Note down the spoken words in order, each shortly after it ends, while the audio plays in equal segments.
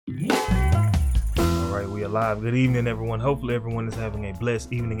right, we are live. Good evening, everyone. Hopefully everyone is having a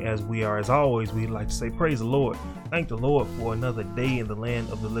blessed evening as we are. As always, we'd like to say praise the Lord. Thank the Lord for another day in the land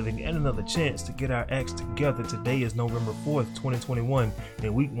of the living and another chance to get our acts together. Today is November 4th, 2021,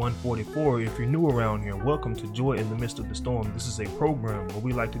 and week 144. If you're new around here, welcome to Joy in the Midst of the Storm. This is a program where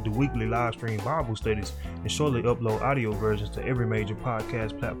we like to do weekly live stream Bible studies and shortly upload audio versions to every major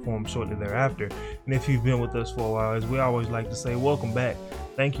podcast platform shortly thereafter. And if you've been with us for a while, as we always like to say, welcome back.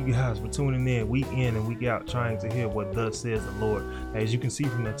 Thank you guys for tuning in and week out, trying to hear what thus says the Lord. As you can see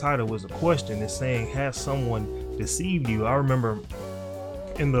from the title, was a question. It's saying, has someone deceived you? I remember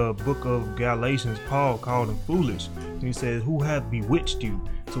in the book of Galatians, Paul called him foolish. And he said, who hath bewitched you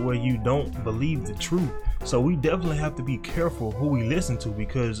to where you don't believe the truth? So we definitely have to be careful who we listen to,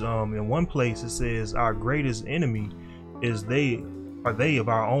 because in one place it says our greatest enemy is they of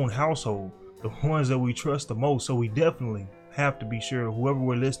our own household, the ones that we trust the most. So we definitely have to be sure whoever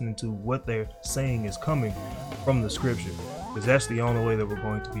we're listening to, what they're saying is coming from the scripture, because that's the only way that we're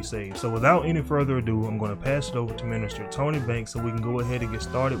going to be saved. So without any further ado, I'm going to pass it over to Minister Tony Banks so we can go ahead and get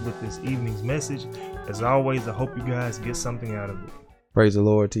started with this evening's message. As always, I hope you guys get something out of it. Praise the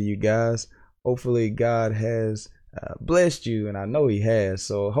Lord to you guys. Hopefully God has blessed you, and I know he has.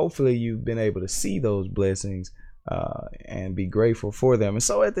 So hopefully you've been able to see those blessings and be grateful for them. And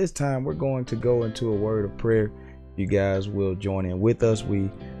so at this time, we're going to go into a word of prayer. You guys will join in with us. We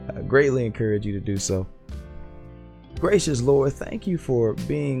greatly encourage you to do so. Gracious Lord, thank you for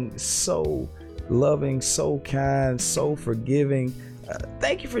being so loving, so kind, so forgiving.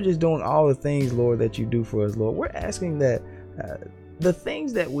 Thank you for just doing all the things, Lord, that you do for us, Lord. We're asking that the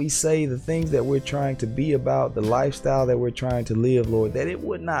things that we say, the things that we're trying to be about, the lifestyle that we're trying to live, Lord, that it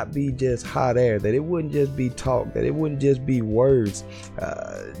would not be just hot air, that it wouldn't just be talk, that it wouldn't just be words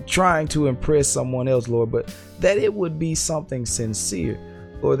trying to impress someone else, Lord, but that it would be something sincere,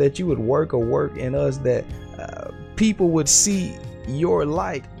 Lord, that you would work a work in us, that people would see your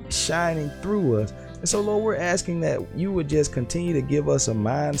light shining through us. And so, Lord, we're asking that you would just continue to give us a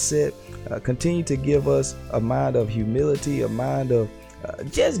mindset, continue to give us a mind of humility, a mind of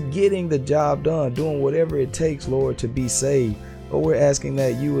just getting the job done, doing whatever it takes, Lord, to be saved. Lord, we're asking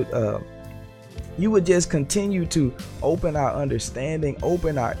that you would just continue to open our understanding,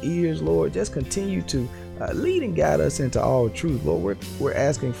 open our ears, Lord. Just continue to lead and guide us into all truth, Lord. We're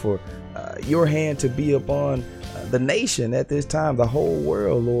asking for your hand to be upon the nation at this time, the whole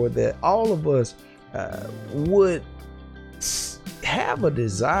world, Lord, that all of us would have a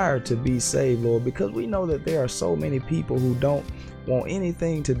desire to be saved, Lord, because we know that there are so many people who don't want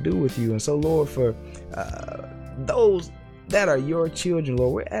anything to do with you. And so, Lord, for those that are your children,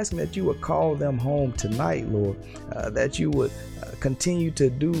 Lord, we're asking that you would call them home tonight, Lord, that you would continue to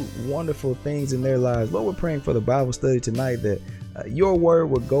do wonderful things in their lives. Lord, we're praying for the Bible study tonight, that your word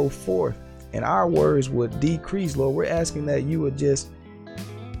would go forth and our words would decrease, Lord. We're asking that you would just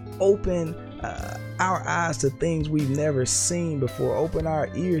open our eyes to things we've never seen before, open our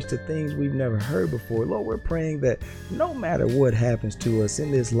ears to things we've never heard before. Lord, we're praying that no matter what happens to us in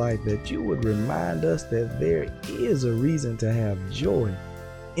this life, that you would remind us that there is a reason to have joy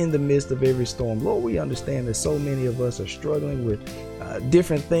in the midst of every storm. Lord, we understand that so many of us are struggling with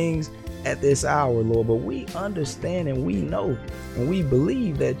different things at this hour, Lord, but we understand and we know and we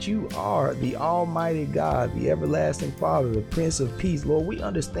believe that you are the Almighty God, the everlasting Father, the Prince of Peace. Lord, we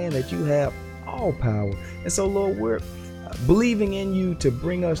understand that you have all power. And so, Lord, we're believing in you to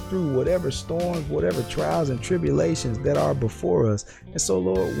bring us through whatever storms, whatever trials and tribulations that are before us. And so,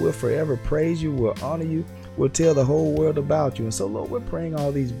 Lord, we'll forever praise you, we'll honor you, we'll tell the whole world about you. And so, Lord, we're praying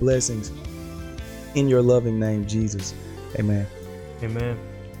all these blessings in your loving name, Jesus. Amen. Amen.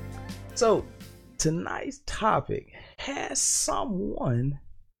 So tonight's topic, has someone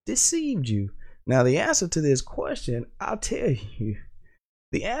deceived you? Now, the answer to this question, I'll tell you,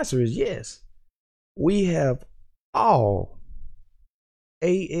 the answer is yes. We have all,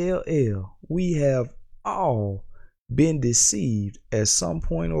 A-L-L, we have all been deceived at some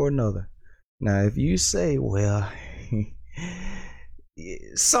point or another. Now, if you say, well,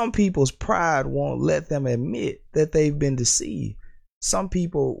 some people's pride won't let them admit that they've been deceived. Some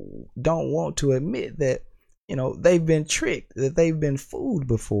people don't want to admit that, they've been tricked, that they've been fooled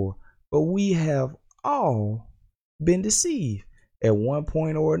before. But we have all been deceived at one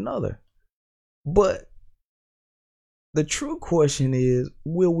point or another. But the true question is,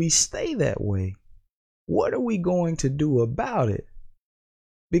 will we stay that way? What are we going to do about it?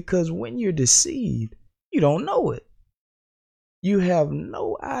 Because when you're deceived, you don't know it. You have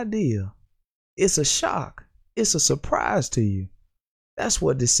no idea. It's a shock. It's a surprise to you. That's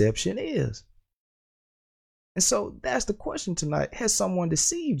what deception is. And so that's the question tonight. Has someone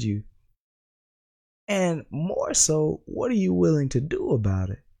deceived you? And more so, what are you willing to do about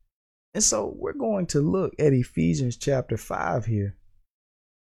it? And so we're going to look at Ephesians chapter 5 here.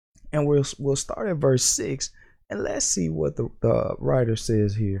 And we'll start at verse 6, and let's see what the writer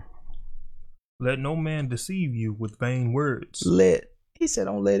says here. Let no man deceive you with vain words. He said,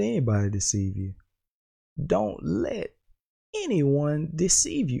 don't let anybody deceive you. Don't let anyone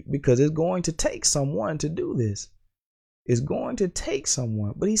deceive you, because it's going to take someone to do this. It's going to take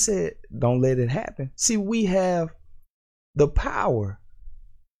someone. But he said, don't let it happen. See, we have the power.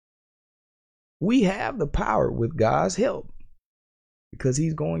 We have the power with God's help, because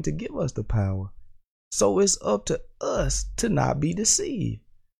he's going to give us the power. So it's up to us to not be deceived.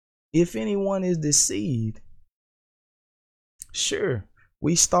 If anyone is deceived, sure,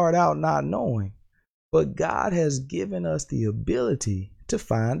 we start out not knowing, but God has given us the ability to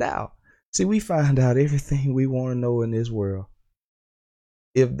find out. See, we find out everything we want to know in this world.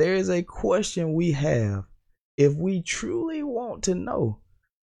 If there is a question we have, if we truly want to know,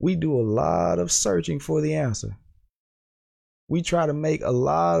 we do a lot of searching for the answer. We try to make a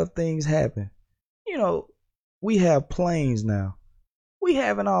lot of things happen. You know, we have planes now. We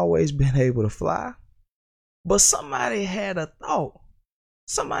haven't always been able to fly, but somebody had a thought.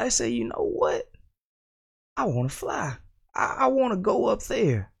 Somebody said, you know what? I want to fly. I want to go up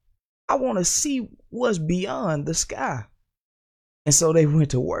there. I want to see what's beyond the sky. And so they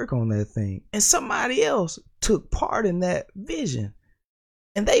went to work on that thing. And somebody else took part in that vision.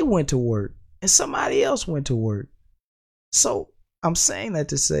 And they went to work. And somebody else went to work. So I'm saying that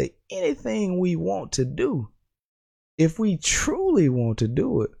to say anything we want to do, if we truly want to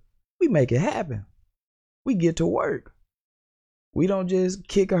do it, we make it happen. We get to work. We don't just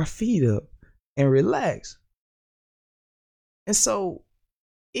kick our feet up and relax. And so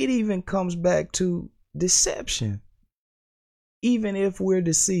it even comes back to deception. Even if we're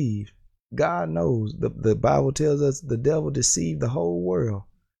deceived, God knows. The Bible tells us the devil deceived the whole world.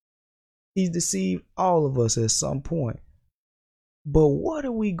 He's deceived all of us at some point. But what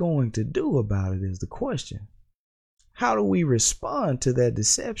are we going to do about it is the question. How do we respond to that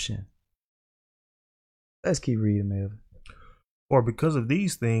deception? Let's keep reading, Melvin. For because of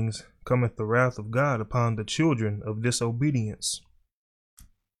these things cometh the wrath of God upon the children of disobedience.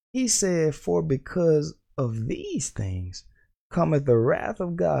 He said, for because of these things cometh the wrath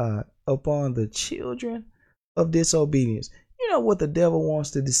of God upon the children of disobedience. You know what the devil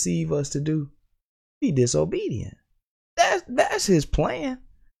wants to deceive us to do? Be disobedient. That's his plan.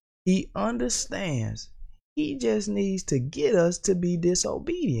 He understands. He just needs to get us to be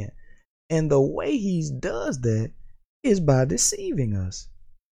disobedient. And the way he does that is by deceiving us.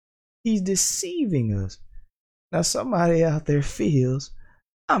 He's deceiving us. Now somebody out there feels,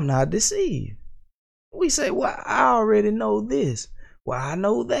 I'm not deceived. We say, well, I already know this. Well, I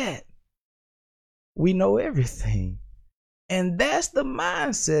know that. We know everything. And that's the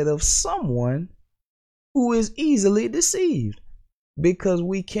mindset of someone who is easily deceived, because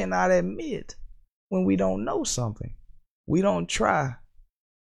we cannot admit when we don't know something. We don't try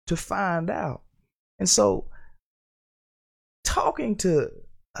to find out. And so talking to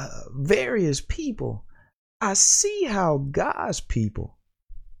various people, I see how God's people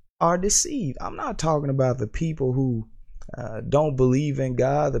are deceived. I'm not talking about the people who don't believe in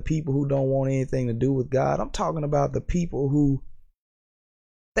God, the people who don't want anything to do with God. I'm talking about the people who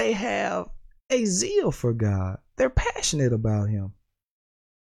they have a zeal for God. They're passionate about him.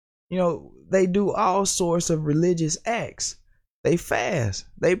 You know, they do all sorts of religious acts. They fast,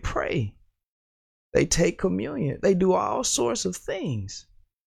 they pray, they take communion, they do all sorts of things,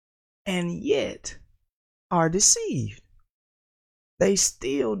 and yet are deceived. They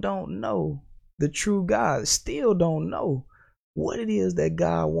still don't know the true God, still don't know what it is that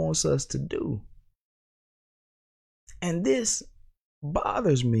God wants us to do. And this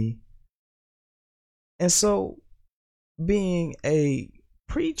bothers me. And so being a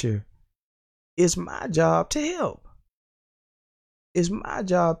preacher, it's my job to help. It's my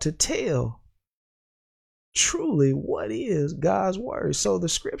job to tell truly what is God's word. So the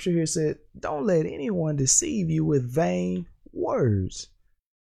scripture here said, don't let anyone deceive you with vain words.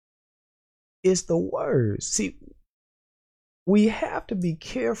 It's the words. See, we have to be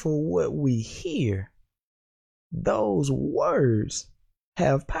careful what we hear. Those words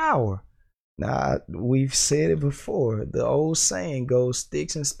have power. Now, we've said it before. The old saying goes,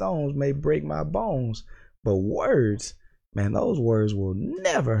 sticks and stones may break my bones, but words, man, those words will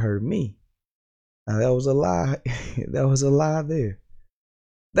never hurt me. Now, that was a lie. That was a lie there.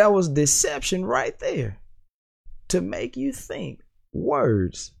 That was deception right there, to make you think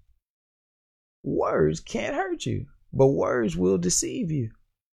words can't hurt you, but words will deceive you.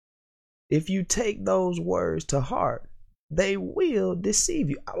 if you take those words to heart, they will deceive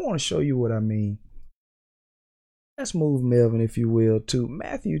you. I want to show you what I mean. Let's move, Melvin, if you will, to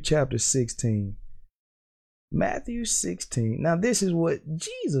Matthew chapter 16. Matthew 16. Now, this is what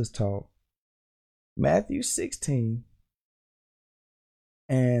Jesus taught. Matthew 16.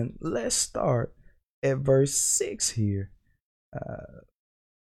 And let's start at verse 6 here.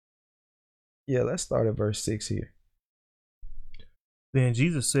 Let's start at verse 6 here. Then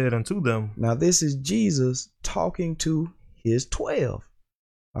Jesus said unto them. Now, this is Jesus talking to his 12.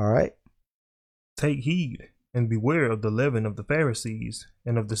 All right. Take heed and beware of the leaven of the Pharisees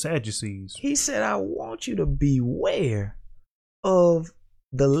and of the Sadducees. He said, I want you to beware of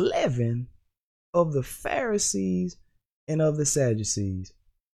the leaven of the Pharisees and of the Sadducees.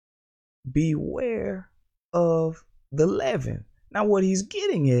 Beware of the leaven. Now, what he's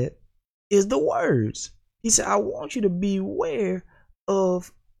getting at is the words. He said, I want you to beware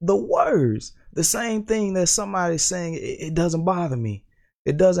of the words. The same thing that somebody's saying, it doesn't bother me.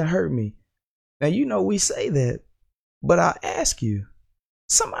 It doesn't hurt me. Now, you know, we say that, but I ask you,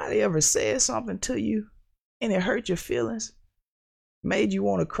 somebody ever said something to you and it hurt your feelings, made you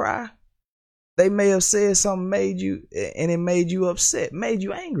want to cry? They may have said something and it made you upset, made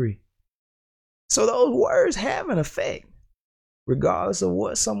you angry. So those words have an effect, regardless of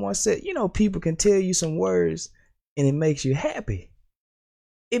what someone said. You know, people can tell you some words and it makes you happy.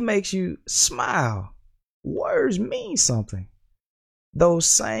 It makes you smile. Words mean something. Those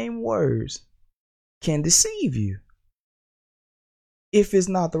same words can deceive you if it's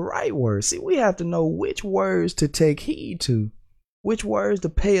not the right word. See, we have to know which words to take heed to, which words to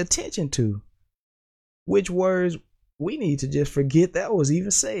pay attention to, which words we need to just forget that was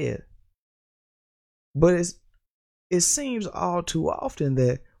even said. But it seems all too often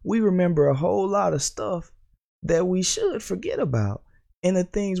that we remember a whole lot of stuff that we should forget about. And the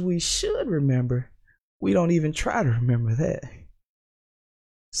things we should remember, we don't even try to remember that.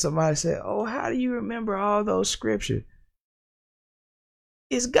 Somebody said, oh, how do you remember all those scriptures?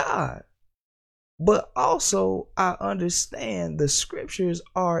 It's God. But also, I understand the scriptures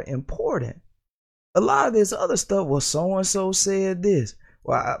are important. A lot of this other stuff, well, so-and-so said this.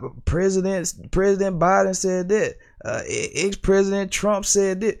 Well, President Biden said that. Ex-President Trump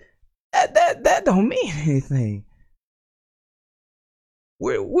said that. That don't mean anything.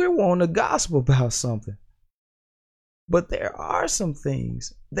 We're wanting the gospel about something. But there are some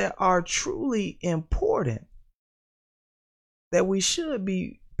things that are truly important that we should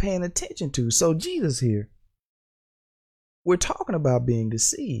be paying attention to. So Jesus here, we're talking about being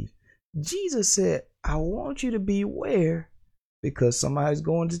deceived. Jesus said, I want you to beware because somebody's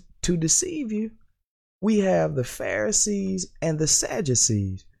going to deceive you. We have the Pharisees and the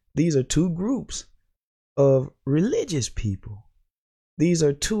Sadducees. These are two groups of religious people. These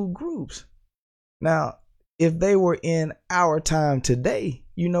are two groups. Now, if they were in our time today,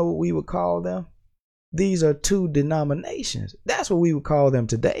 you know what we would call them? These are two denominations. That's what we would call them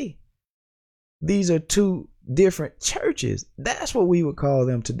today. These are two different churches. That's what we would call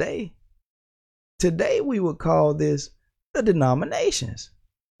them today. Today we would call this the denominations.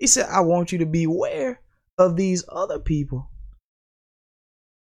 He said, I want you to beware of these other people.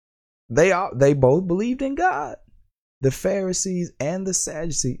 They both believed in God. The Pharisees and the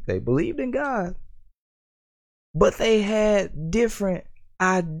Sadducees, they believed in God. But they had different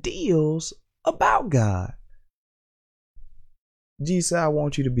ideals about God. Jesus said, I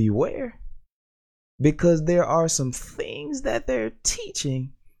want you to beware because there are some things that they're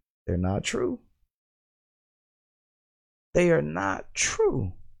teaching. They're not true. They are not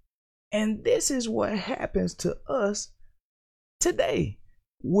true. And this is what happens to us today.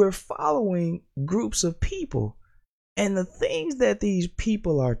 We're following groups of people, and the things that these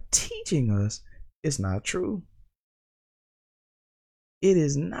people are teaching us is not true. It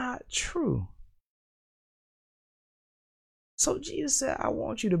is not true. So Jesus said, I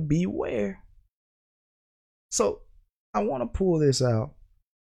want you to beware. So I want to pull this out.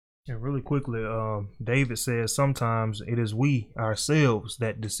 Yeah, really quickly, David says sometimes it is we ourselves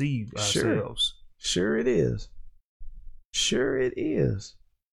that deceive ourselves. Sure it is. Sure it is.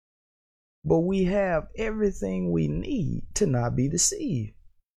 But we have everything we need to not be deceived.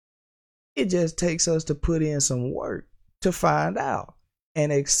 It just takes us to put in some work to find out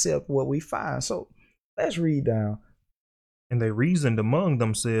and accept what we find. So let's read down. And they reasoned among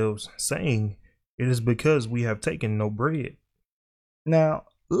themselves, saying, it is because we have taken no bread. Now,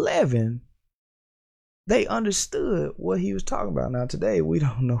 leaven, they understood what he was talking about. Now, today, we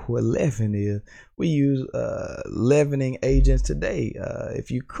don't know what leaven is. We use leavening agents today. If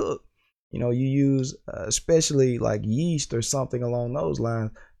you cook, you use especially like yeast or something along those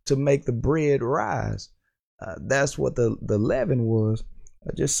lines to make the bread rise. That's what the leaven was,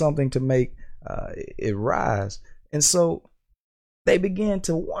 just something to make it rise. And so they began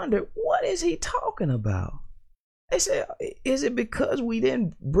to wonder, what is he talking about? They said, is it because we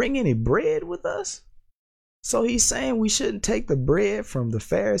didn't bring any bread with us? So he's saying we shouldn't take the bread from the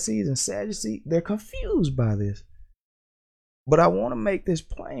Pharisees and Sadducees. They're confused by this. But I want to make this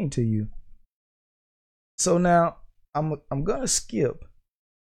plain to you. So now I'm going to skip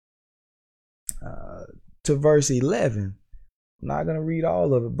to verse 11. I'm not going to read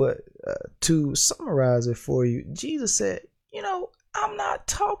all of it, but to summarize it for you, Jesus said, I'm not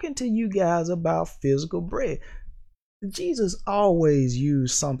talking to you guys about physical bread. Jesus always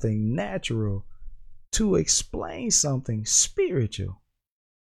used something natural to explain something spiritual.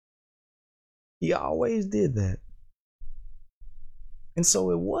 He always did that. And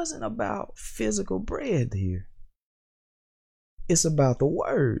so it wasn't about physical bread here. It's about the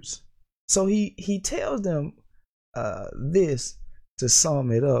words. So he tells them this to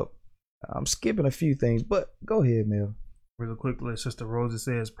sum it up. I'm skipping a few things, but go ahead, Mel. Real quickly, Sister Rosa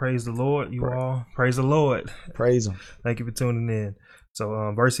says, praise the Lord, all. Praise the Lord. Praise him. Thank you for tuning in.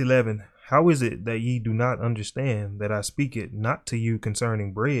 So verse 11, how is it that ye do not understand that I speak it not to you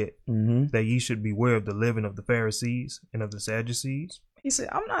concerning bread, that ye should beware of the leaven of the Pharisees and of the Sadducees? He said,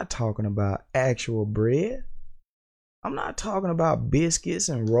 I'm not talking about actual bread. I'm not talking about biscuits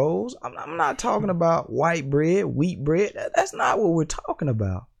and rolls. I'm not talking about white bread, wheat bread. That's not what we're talking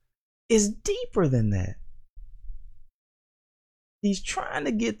about. It's deeper than that. He's trying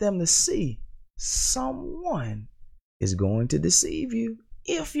to get them to see someone is going to deceive you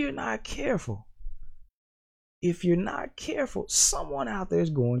if you're not careful. If you're not careful, someone out there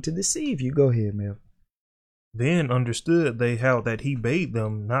is going to deceive you. Go ahead, Mel. Then understood they how that he bade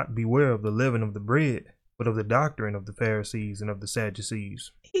them not beware of the leaven of the bread, but of the doctrine of the Pharisees and of the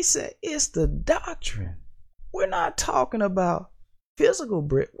Sadducees. He said it's the doctrine. We're not talking about physical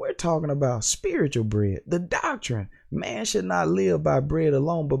bread. We're talking about spiritual bread, the doctrine. Man should not live by bread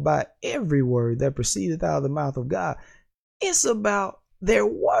alone, but by every word that proceedeth out of the mouth of God. It's about their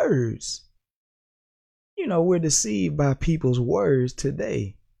words. We're deceived by people's words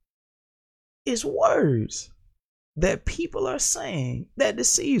today. It's words that people are saying that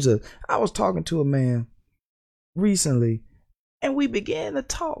deceives us. I was talking to a man recently, and we began to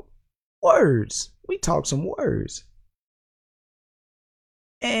talk words. We talked some words.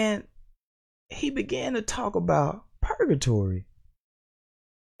 And he began to talk about purgatory.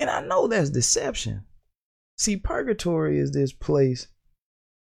 And I know that's deception. See, purgatory is this place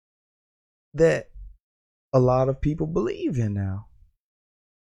that a lot of people believe in now.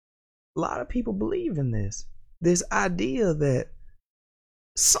 A lot of people believe in this idea that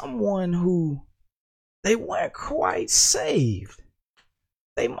someone who they weren't quite saved.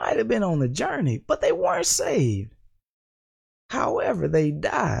 They might have been on the journey, but they weren't saved. However, they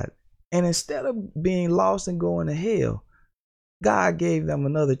died. And instead of being lost and going to hell, God gave them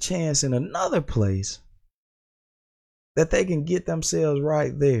another chance in another place that they can get themselves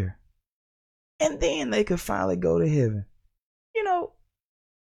right there. And then they could finally go to heaven.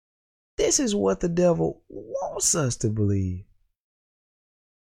 This is what the devil wants us to believe.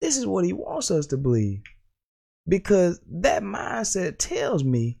 This is what he wants us to believe. Because that mindset tells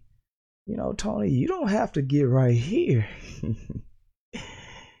me, Tony, you don't have to get right here.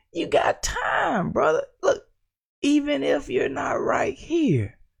 You got time, brother. Look, even if you're not right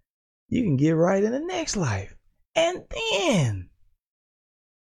here, you can get right in the next life. And then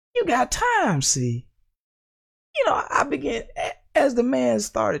you got time, see. I began, as the man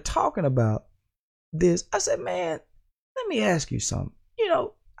started talking about this, I said, man, let me ask you something.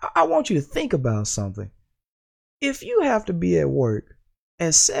 I want you to think about something. If you have to be at work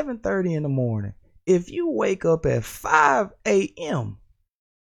at 7:30 in the morning, if you wake up at 5 a.m.,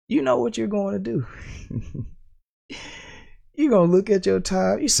 you know what you're going to do. You're going to look at your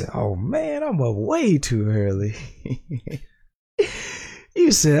time. You say, oh man, I'm up way too early.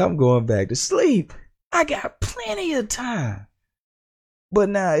 You say, I'm going back to sleep. I got plenty of time. But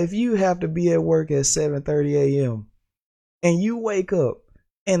now if you have to be at work at 7:30 a.m. and you wake up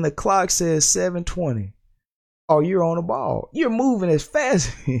and the clock says 7:20, oh, you're on the ball. You're moving as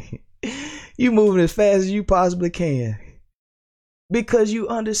fast. You're moving as fast as you possibly can. Because you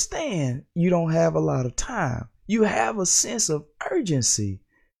understand you don't have a lot of time. You have a sense of urgency.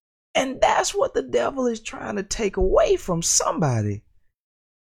 And that's what the devil is trying to take away from somebody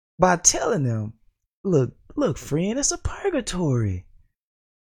by telling them, look, friend, it's a purgatory.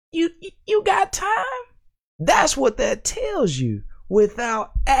 You got time? That's what that tells you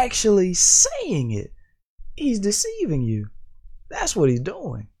without actually saying it. He's deceiving you. That's what he's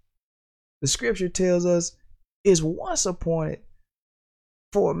doing. The scripture tells us it's once appointed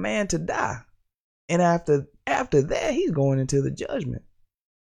for a man to die. And after that, he's going into the judgment.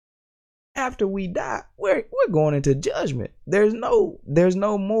 After we die, we're going into judgment. There's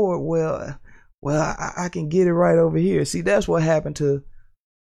no more, well, I can get it right over here. See, that's what happened to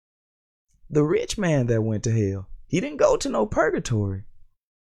the rich man that went to hell. He didn't go to no purgatory.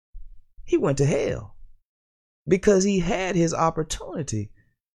 He went to hell because he had his opportunity.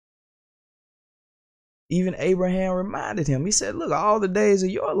 Even Abraham reminded him. He said, look, all the days of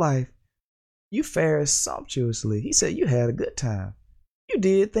your life, you fared sumptuously. He said, you had a good time. You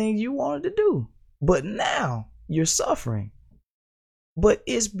did things you wanted to do. But now you're suffering. But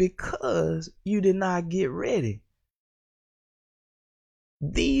it's because you did not get ready.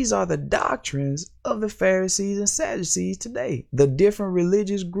 These are the doctrines of the Pharisees and Sadducees today. The different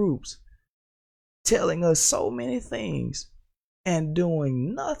religious groups telling us so many things and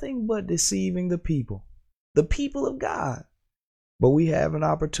doing nothing but deceiving the people of God. But we have an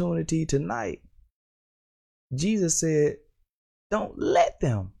opportunity tonight. Jesus said, don't let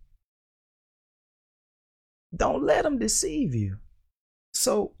them deceive you.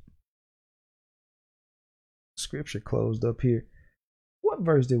 So, scripture closed up here. What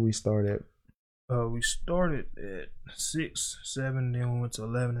verse did we start at? We started at 6, 7, then we went to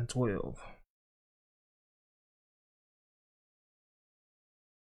 11 and 12.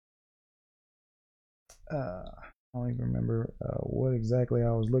 I don't even remember what exactly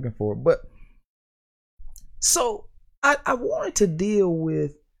I was looking for. But so I wanted to deal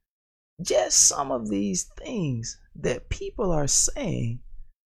with just some of these things that people are saying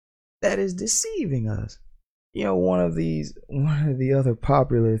that is deceiving us. You know, one of the other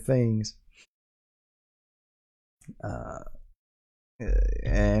popular things,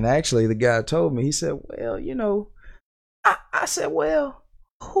 and actually the guy told me, he said, well, you know, I said, well,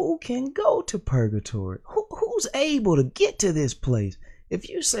 who can go to purgatory? Who's able to get to this place? If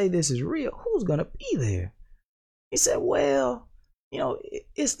you say this is real, who's going to be there? He said, well, you know,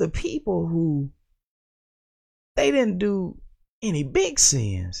 it's the people who, they didn't do any big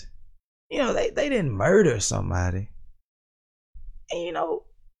sins. You know, they didn't murder somebody. And you know,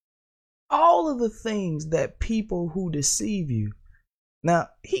 all of the things that people who deceive you. Now,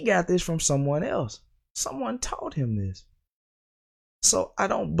 he got this from someone else. Someone taught him this. So I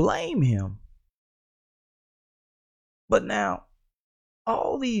don't blame him. But now,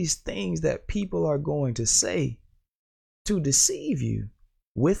 all these things that people are going to say to deceive you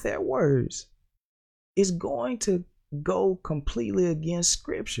with their words is going to go completely against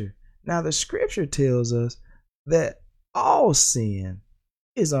Scripture. Now, the Scripture tells us that all sin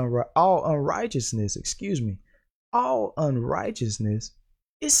is all unrighteousness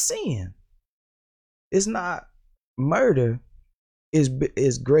is sin. It's not murder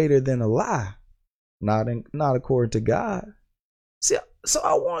is greater than a lie, not according to God. See, so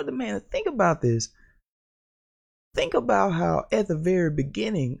I wanted the man to think about this. Think about how at the very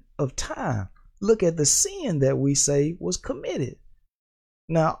beginning of time, look at the sin that we say was committed.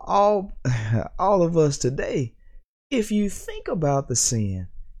 Now, all of us today, if you think about the sin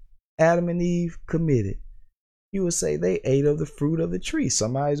Adam and Eve committed, you would say they ate of the fruit of the tree.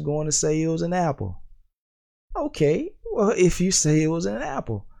 Somebody's going to say it was an apple. Okay, well, if you say it was an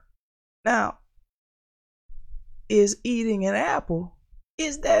apple. Now, is eating an apple,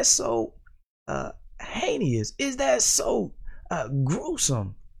 is that so heinous? Is that so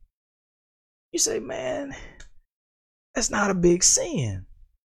gruesome? You say, man, that's not a big sin.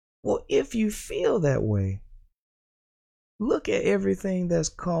 Well, if you feel that way, look at everything that's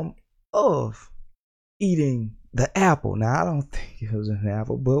come of eating the apple. Now, I don't think it was an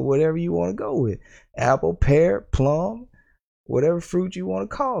apple, but whatever you want to go with. Apple, pear, plum, whatever fruit you want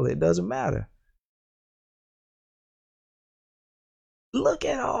to call it, doesn't matter. Look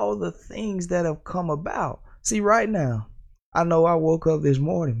at all the things that have come about. See, right now, I know I woke up this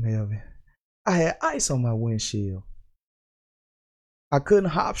morning, Melvin. I had ice on my windshield. I couldn't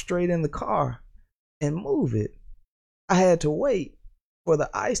hop straight in the car and move it. I had to wait for the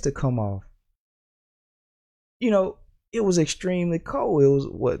ice to come off. You know, it was extremely cold. It was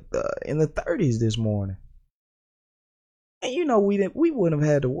in the 30s this morning. And you know, we wouldn't have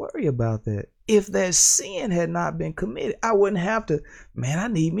had to worry about that. If that sin had not been committed, I wouldn't have to, man, I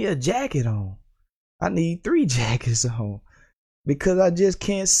need me a jacket on. I need 3 jackets on because I just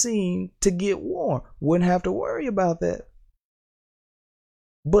can't seem to get warm. Wouldn't have to worry about that.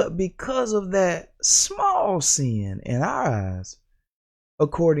 But because of that small sin in our eyes,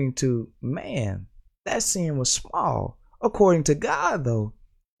 according to man, that sin was small. According to God, though,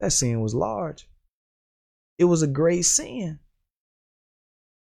 that sin was large. It was a great sin.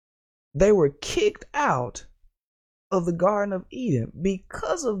 They were kicked out of the Garden of Eden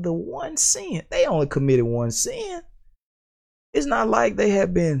because of the one sin. They only committed one sin. It's not like they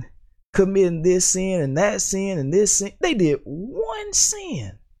had been committing this sin and that sin and this sin. They did one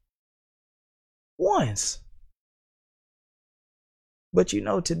sin once. But you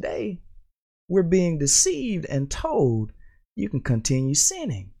know, today we're being deceived and told you can continue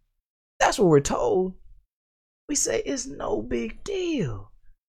sinning. That's what we're told. We say it's no big deal.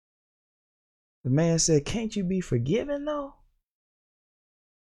 The man said, can't you be forgiven though?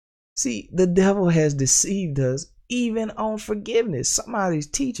 See, the devil has deceived us even on forgiveness. Somebody's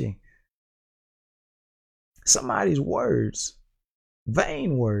teaching, somebody's words,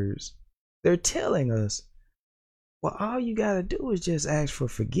 vain words. They're telling us, well, all you got to do is just ask for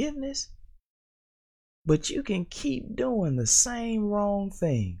forgiveness, but you can keep doing the same wrong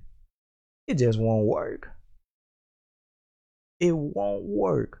thing. It just won't work. It won't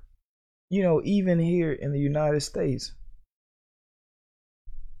work. You know, even here in the United States,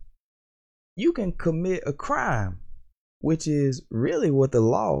 you can commit a crime, which is really what the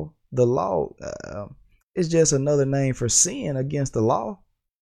law is just another name for sin against the law.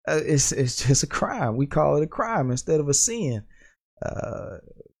 It's just a crime. We call it a crime instead of a sin.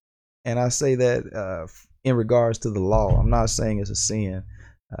 And I say that in regards to the law. I'm not saying it's a sin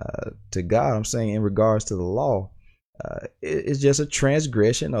to God. I'm saying in regards to the law, it's just a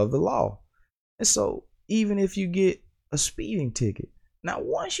transgression of the law. And so even if you get a speeding ticket, now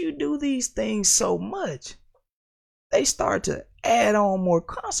once you do these things so much, they start to add on more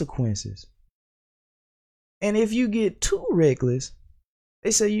consequences. And if you get too reckless,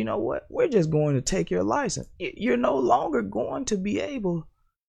 they say, you know what, we're just going to take your license. You're no longer going to be able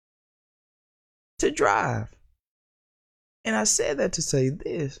to drive. And I said that to say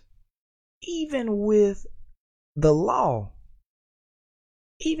this, even with the law,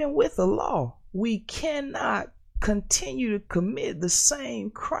 we cannot continue to commit the same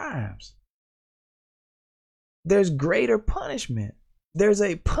crimes. There's greater punishment. There's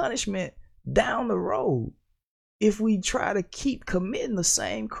a punishment down the road if we try to keep committing the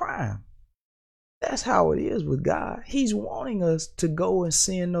same crime. That's how it is with God. He's wanting us to go and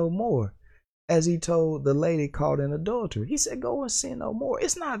sin no more. As he told the lady caught in adultery, he said, go and sin no more.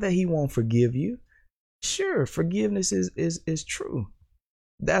 It's not that he won't forgive you. Sure, forgiveness is true.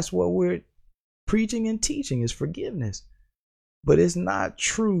 That's what we're preaching and teaching, is forgiveness. But it's not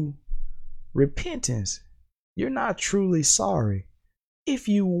true repentance. You're not truly sorry if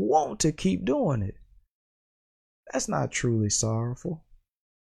you want to keep doing it. That's not truly sorrowful.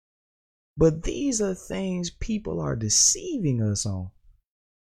 But these are things people are deceiving us on.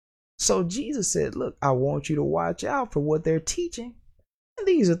 So Jesus said, look, I want you to watch out for what they're teaching. And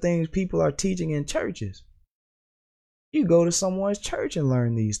these are things people are teaching in churches. You go to someone's church and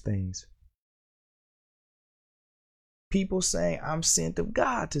learn these things. People saying, I'm sent of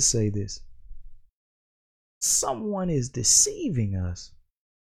God to say this. Someone is deceiving us.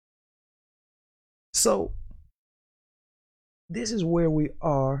 So this is where we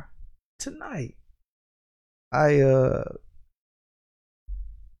are tonight.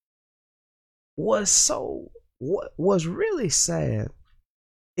 What's really sad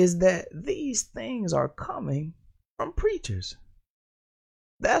is that these things are coming from preachers.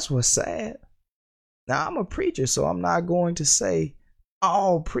 That's what's sad. Now, I'm a preacher, so I'm not going to say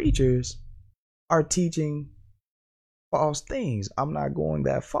all preachers are teaching false things. I'm not going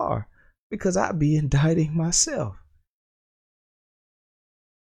that far because I'd be indicting myself.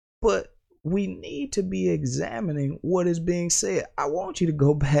 But we need to be examining what is being said. I want you to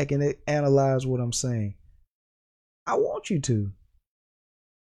go back and analyze what I'm saying. I want you to.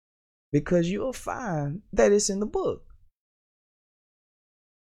 Because you'll find that it's in the book.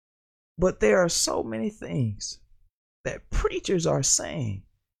 But there are so many things that preachers are saying,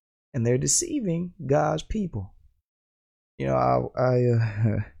 and they're deceiving God's people. You know,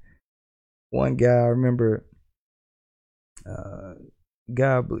 one guy, I remember,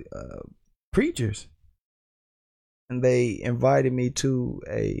 preachers, and they invited me to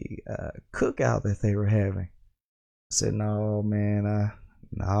a cookout that they were having. I said, no, man,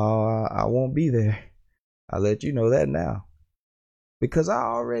 I won't be there. I'll let you know that now. Because I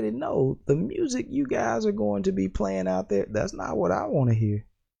already know the music you guys are going to be playing out there, that's not what I want to hear.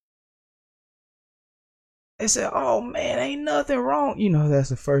 They said, oh man, ain't nothing wrong. You know, that's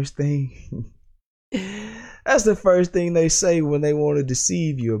the first thing. That's the first thing they say when they want to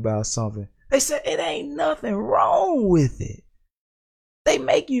deceive you about something. They said, it ain't nothing wrong with it. They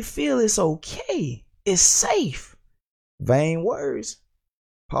make you feel it's okay. It's safe. Vain words.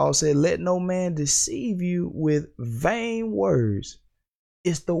 Paul said, let no man deceive you with vain words.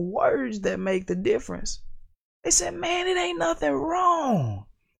 It's the words that make the difference. They said, man, it ain't nothing wrong.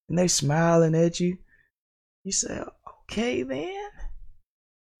 And they smiling at you. You say, okay then.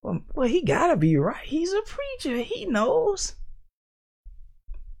 Well, he gotta be right. He's a preacher. He knows.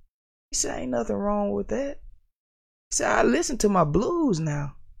 He said, ain't nothing wrong with that. He said, I listen to my blues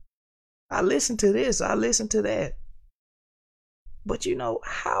now. I listen to this. I listen to that. But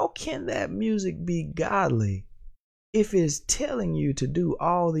how can that music be godly if it's telling you to do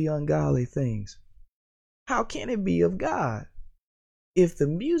all the ungodly things? How can it be of God if the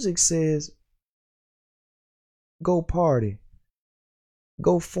music says, go party,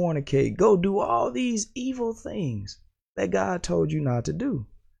 go fornicate, go do all these evil things that God told you not to do?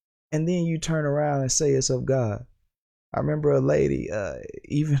 And then you turn around and say it's of God. I remember a lady,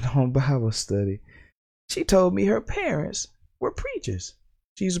 even on Bible study, she told me her parents were preachers.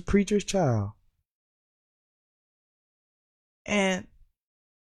 She's a preacher's child. And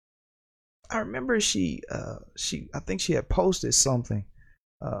I remember I think she had posted something,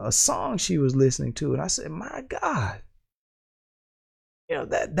 a song she was listening to. And I said, my God,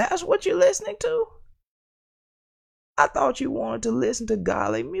 that's what you're listening to? I thought you wanted to listen to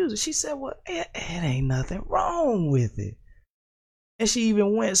godly music. She said, well, it ain't nothing wrong with it. And she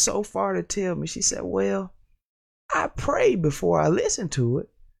even went so far to tell me, she said, well, I pray before I listen to it.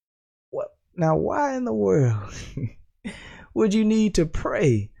 What? Now, why in the world would you need to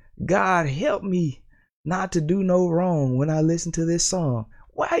pray? God, help me not to do no wrong when I listen to this song.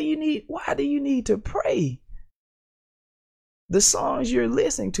 Why do you need to pray? The songs you're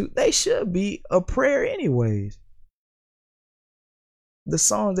listening to, they should be a prayer anyways. The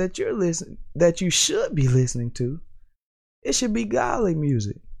songs that you should be listening to, it should be godly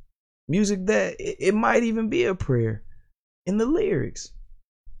music. Music that it might even be a prayer in the lyrics.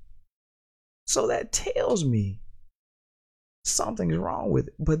 So that tells me something's wrong with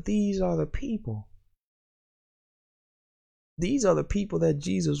it. But these are the people. These are the people that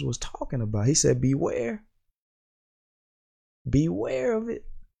Jesus was talking about. He said, beware. Beware of it.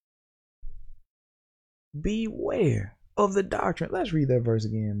 Beware of the doctrine. Let's read that verse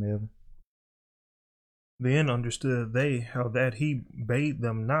again, Melvin. Then understood they how that he bade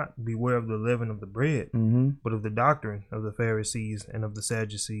them not beware of the leaven of the bread, but of the doctrine of the Pharisees and of the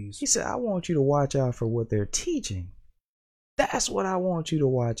Sadducees. He said, I want you to watch out for what they're teaching. That's what I want you to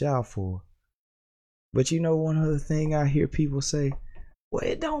watch out for. But one other thing I hear people say, well,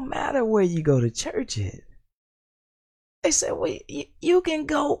 it don't matter where you go to church at. They say, well, you can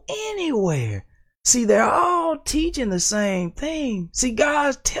go anywhere. See, they're all teaching the same thing. See,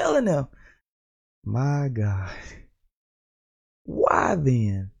 God's telling them, my God, why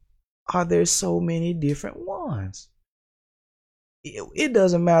then are there so many different ones? It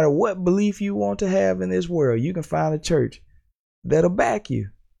doesn't matter what belief you want to have in this world. You can find a church that'll back you.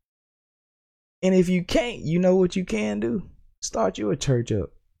 And if you can't, you know what you can do? Start you a church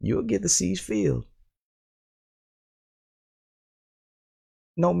up. You'll get the seats filled.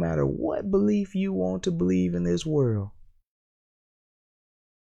 No matter what belief you want to believe in this world,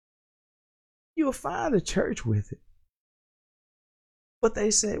 you'll find a church with it. But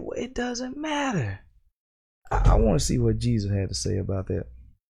they say, well, it doesn't matter. I want to see what Jesus had to say about that.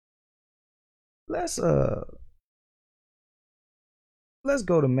 Let's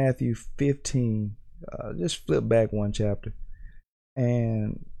go to Matthew 15. Just flip back one chapter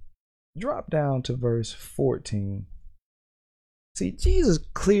and drop down to verse 14. See, Jesus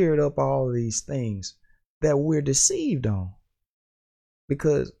cleared up all of these things that we're deceived on,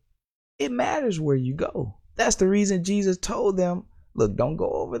 because it matters where you go. That's the reason Jesus told them, look, don't go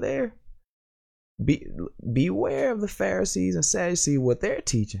over there. Beware of the Pharisees and Sadducees, what they're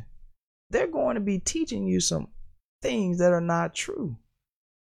teaching. They're going to be teaching you some things that are not true.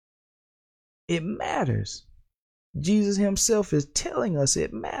 It matters. Jesus himself is telling us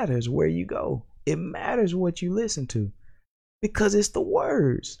it matters where you go. It matters what you listen to, because it's the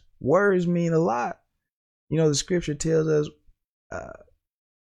words. Words mean a lot. The scripture tells us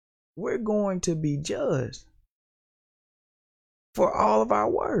we're going to be judged for all of our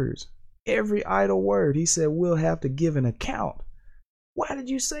words. Every idle word, he said, we'll have to give an account. Why did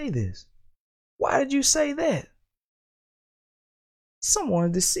you say this? Why did you say that?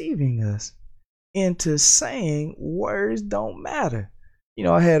 Someone deceiving us into saying words don't matter.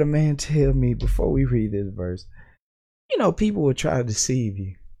 I had a man tell me before we read this verse, people will try to deceive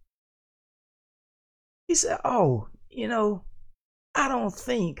you. He said, oh, I don't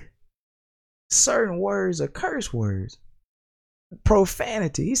think certain words are curse words.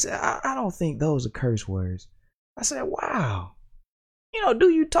 Profanity. He said, I don't think those are curse words. I said, wow. Do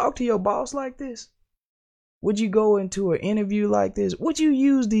you talk to your boss like this? Would you go into an interview like this? Would you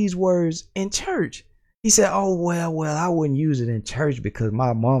use these words in church? He said, oh, well, I wouldn't use it in church because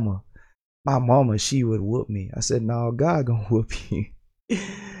my mama, she would whoop me. I said, no, God gonna whoop you.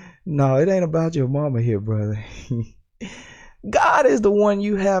 No, it ain't about your mama here, brother. God is the one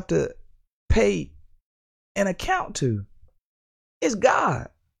you have to pay an account to. It's God,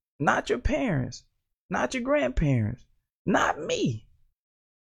 not your parents, not your grandparents, not me.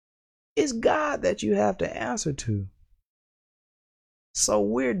 It's God that you have to answer to. So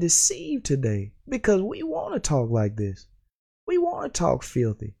we're deceived today because we want to talk like this. We want to talk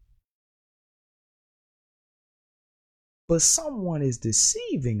filthy. But someone is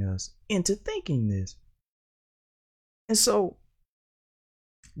deceiving us into thinking this. And so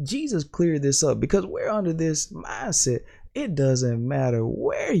Jesus cleared this up because we're under this mindset. It doesn't matter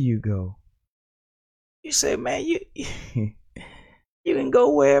where you go. You say, man, you can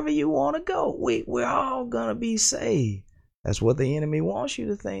go wherever you want to go. We're all going to be saved. That's what the enemy wants you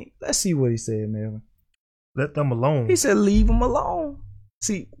to think. Let's see what he said, Melvin. Let them alone. He said, leave them alone.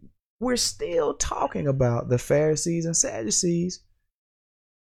 See, we're still talking about the Pharisees and Sadducees.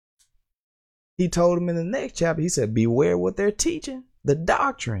 He told them in the next chapter, he said, beware what they're teaching, the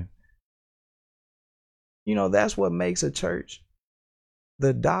doctrine. You know, that's what makes a church.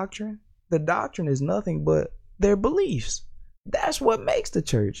 The doctrine. The doctrine is nothing but their beliefs. That's what makes the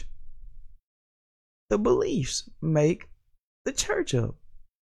church. The beliefs make the church up.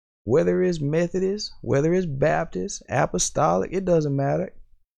 Whether it's Methodist, whether it's Baptist, Apostolic, it doesn't matter.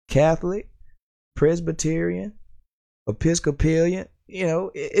 Catholic, Presbyterian, Episcopalian, you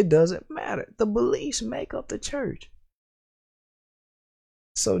know, it doesn't matter. The beliefs make up the church.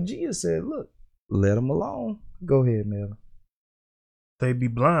 So Jesus said, look, let them alone. Go ahead, Melvin. They be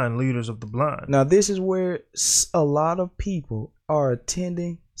blind leaders of the blind. Now, this is where a lot of people are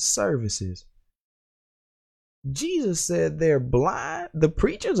attending services. Jesus said they're blind. The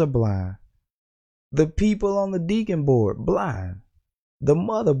preachers are blind. The people on the deacon board, blind. The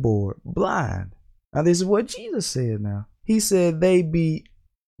mother board, blind. Now, this is what Jesus said now. He said they be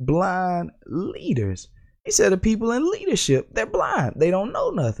blind leaders. He said the people in leadership, they're blind. They don't know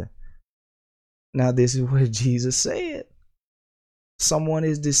nothing. Now, this is what Jesus said. Someone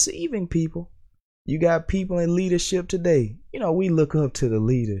is deceiving people. You got people in leadership today. You know, we look up to the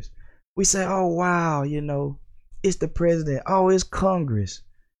leaders. We say, oh, wow, you know, it's the president. Oh, it's Congress.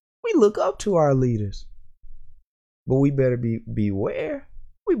 We look up to our leaders. But we better beware.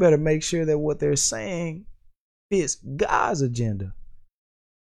 We better make sure that what they're saying fits God's agenda,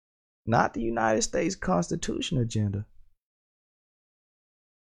 not the United States Constitution agenda,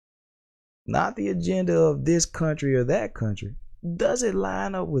 not the agenda of this country or that country. Does it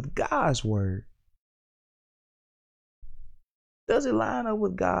line up with God's word? Does it line up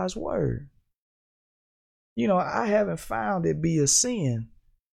with God's word? You know, I haven't found it be a sin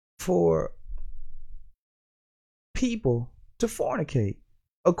for people to fornicate.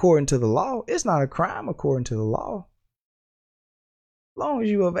 According to the law, it's not a crime according to the law. As long as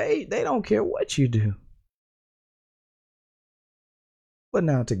you're of age, they don't care what you do. But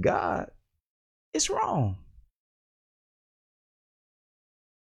now to God, it's wrong.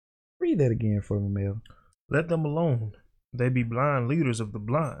 Read that again for me, Mel. Let them alone. They be blind leaders of the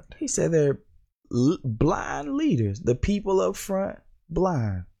blind. He said they're blind leaders. The people up front,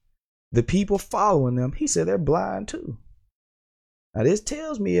 blind. The people following them, he said they're blind too. Now this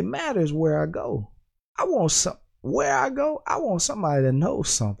tells me it matters where I go. I want somebody that knows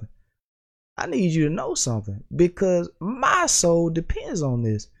something. I need you to know something because my soul depends on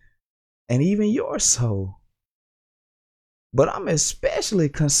this, and even your soul. But I'm especially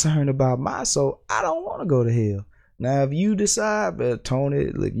concerned about my soul. I don't want to go to hell. Now, if you decide, Tony,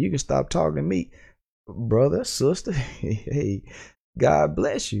 look, you can stop talking to me, brother, sister. Hey, God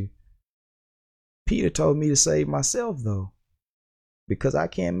bless you. Peter told me to save myself, though, because I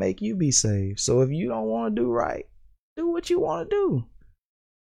can't make you be saved. So if you don't want to do right, do what you want to do.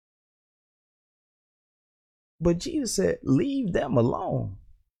 But Jesus said, leave them alone.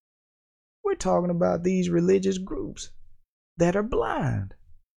 We're talking about these religious groups that are blind.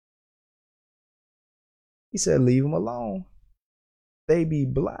 He said, leave them alone. They be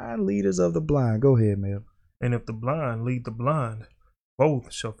blind leaders of the blind. Go ahead, Mel. And if the blind lead the blind,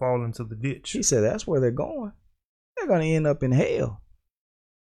 both shall fall into the ditch. He said that's where they're going. They're going to end up in hell.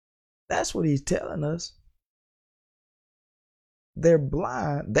 That's what he's telling us. They're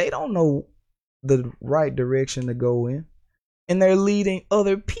blind. They don't know the right direction to go in. And they're leading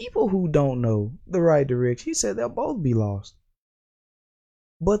other people who don't know the right direction. He said they'll both be lost.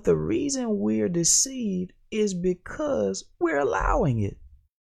 But the reason we're deceived is because we're allowing it.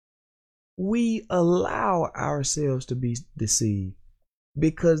 we allow ourselves to be deceived,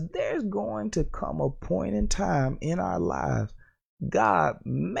 because there's going to come a point in time in our lives God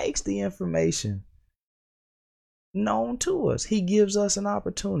makes the information known to us. He gives us an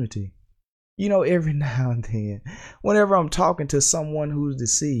opportunity. You know, every now and then, whenever I'm talking to someone who's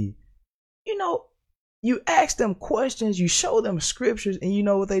deceived, you know, you ask them questions, you show them scriptures, and you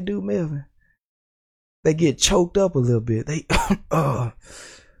know what they do, Melvin? They get choked up a little bit. They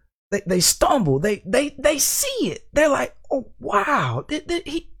stumble. They see it. They're like, oh wow,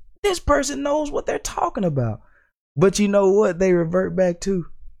 this person knows what they're talking about. But you know what? They revert back to,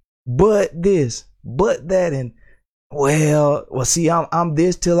 but this, but that, and well, see, I'm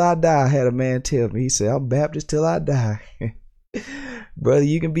this till I die. I had a man tell me. He said, I'm Baptist till I die. Brother,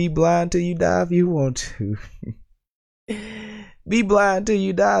 you can be blind till you die if you want to. Be blind till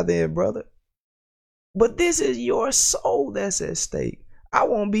you die then, brother. But this is your soul that's at stake. I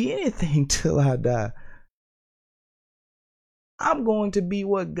won't be anything till I die. I'm going to be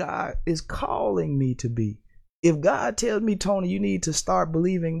what God is calling me to be. If God tells me, Tony, you need to start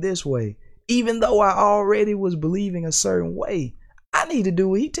believing this way, even though I already was believing a certain way, I need to do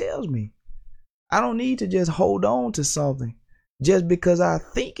what he tells me. I don't need to just hold on to something just because I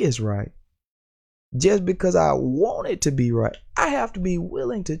think it's right, just because I want it to be right. I have to be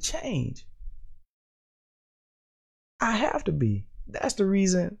willing to change. I have to be. That's the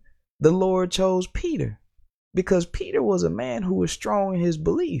reason the Lord chose Peter, because Peter was a man who was strong in his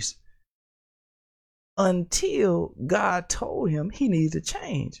beliefs until God told him he needed to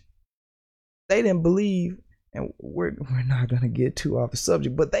change. They didn't believe, and we're not going to get too off the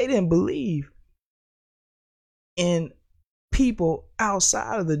subject, but they didn't believe in people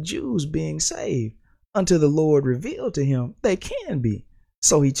outside of the Jews being saved until the Lord revealed to him they can be.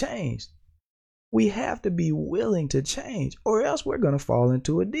 So he changed. We have to be willing to change, or else we're going to fall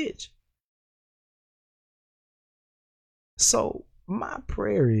into a ditch. So my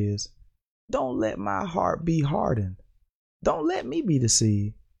prayer is, don't let my heart be hardened. Don't let me be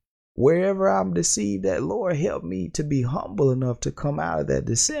deceived. Wherever I'm deceived at, Lord, help me to be humble enough to come out of that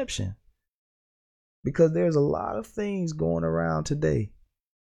deception. Because there's a lot of things going around today.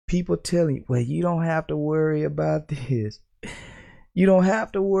 People telling you, well, you don't have to worry about this. You don't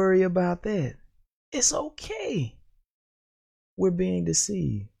have to worry about that. It's okay. We're being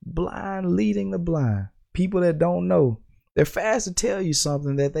deceived. Blind leading the blind. People that don't know. They're fast to tell you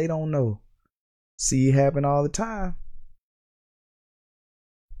something that they don't know. See it happen all the time.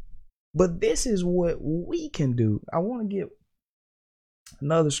 But this is what we can do. I want to give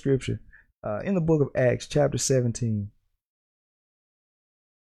another scripture in the book of Acts chapter 17.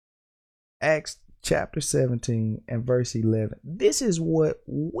 Acts chapter 17 and verse 11. This is what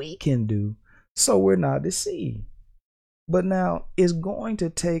we can do so we're not deceived. But now it's going to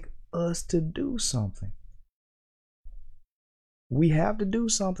take us to do something. We have to do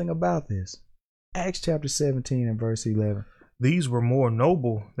something about this. Acts chapter 17 and verse 11. These were more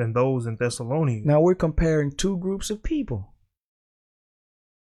noble than those in Thessalonica. Now we're comparing two groups of people.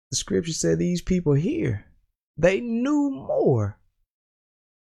 The scripture said these people here, they knew more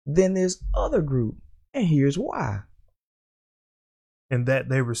than this other group. And here's why. And that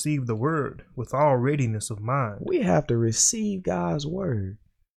they received the word with all readiness of mind. We have to receive God's word.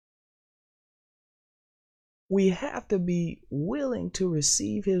 We have to be willing to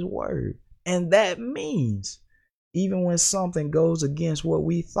receive his word. And that means even when something goes against what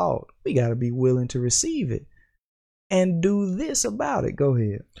we thought, we got to be willing to receive it and do this about it. Go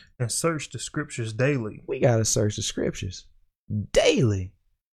ahead. And search the scriptures daily. We got to search the scriptures daily.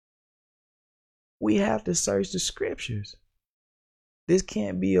 We have to search the scriptures. This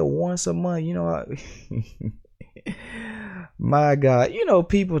can't be a once a month, you know. My God, you know,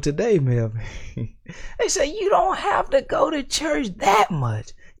 people today, Melvin, they say you don't have to go to church that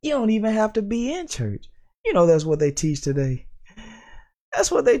much. You don't even have to be in church. You know, that's what they teach today.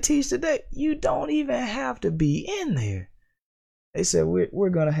 That's what they teach today. You don't even have to be in there. They said we're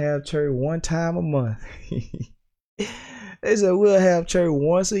going to have church one time a month. They said we'll have church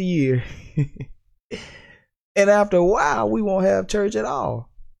once a year. And after a while, we won't have church at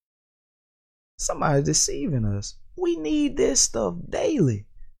all. Somebody's deceiving us. We need this stuff daily.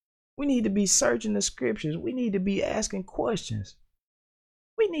 We need to be searching the scriptures. We need to be asking questions.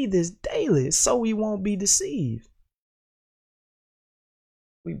 We need this daily so we won't be deceived.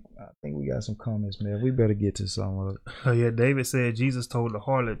 I think we got some comments, man. We better get to some of it. Yeah, David said Jesus told the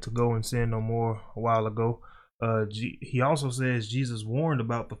harlot to go and sin no more a while ago. He also says Jesus warned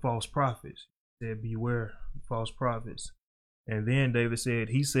about the false prophets. He said, beware of false prophets. And then David said,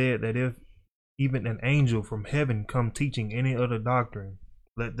 he said that if even an angel from heaven come teaching any other doctrine,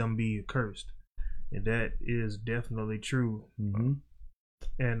 let them be accursed. And that is definitely true. Mm-hmm.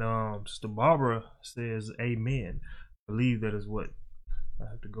 And Sister Barbara says, amen. I believe that is what I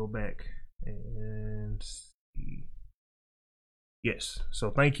have to go back and see. Yes.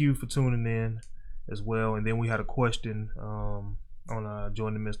 So thank you for tuning in as well. And then we had a question on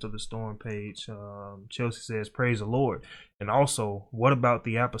Join the Midst of the Storm page. Chelsea says, praise the Lord. And also, what about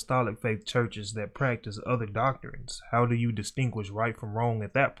the apostolic faith churches that practice other doctrines? How do you distinguish right from wrong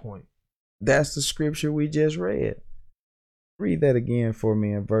at that point? That's the scripture we just read. Read that again for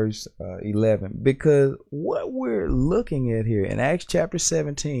me in verse 11. Because what we're looking at here in Acts chapter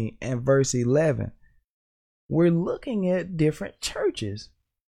 17 and verse 11, we're looking at different churches.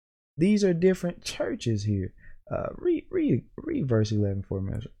 These are different churches here. Read verse 11 for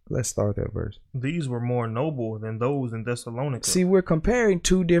me. Let's start that verse. These were more noble than those in Thessalonica. See, we're comparing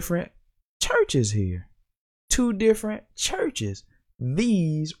two different churches here. Two different churches.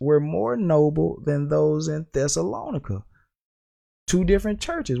 These were more noble than those in Thessalonica. Two different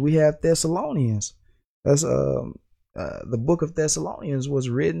churches. We have Thessalonians. That's the book of Thessalonians was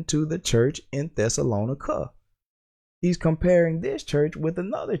written to the church in Thessalonica. He's comparing this church with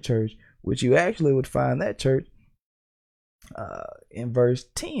another church, which you actually would find that church in verse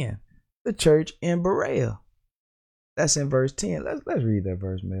 10. The church in Berea. That's in verse 10. Let's read that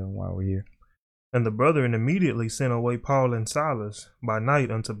verse, Mel, while we're here. And the brethren immediately sent away Paul and Silas by night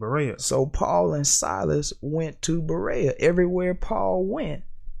unto Berea. So Paul and Silas went to Berea. Everywhere Paul went,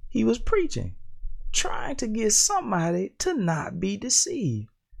 he was preaching, trying to get somebody to not be deceived.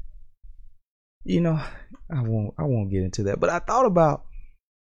 You know, I won't get into that, but I thought about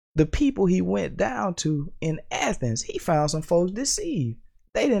the people he went down to in Athens. He found some folks deceived.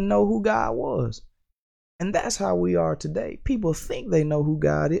 They didn't know who God was. And that's how we are today. People think they know who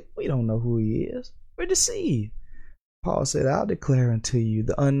God is. We don't know who he is. We're deceived. Paul said, I'll declare unto you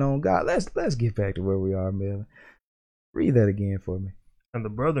the unknown God. Let's get back to where we are, Melvin. Read that again for me. And the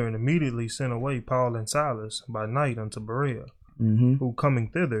brethren immediately sent away Paul and Silas by night unto Berea, who coming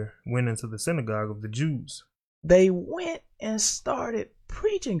thither went into the synagogue of the Jews. They went and started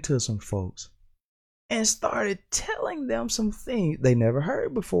preaching to some folks and started telling them some things they never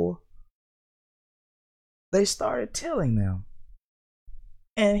heard before. They started telling them.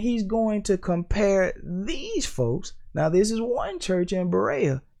 And he's going to compare these folks. Now, this is one church in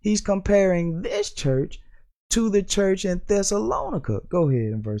Berea. He's comparing this church to the church in Thessalonica. Go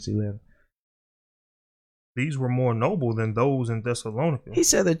ahead in verse 11. These were more noble than those in Thessalonica. He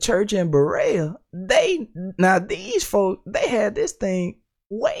said the church in Berea, these folks, they had this thing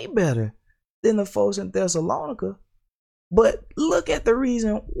way better than the folks in Thessalonica. But look at the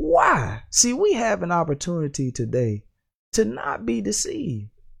reason why. See, we have an opportunity today to not be deceived.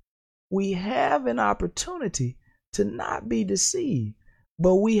 We have an opportunity to not be deceived,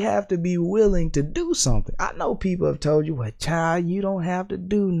 but we have to be willing to do something. I know people have told you, well, child, you don't have to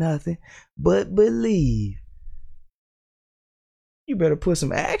do nothing but believe. You better put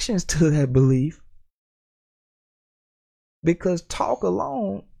some actions to that belief, because talk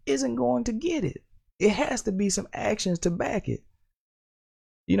alone isn't going to get it. It has to be some actions to back it.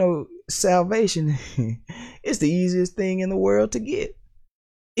 You know, salvation is the easiest thing in the world to get.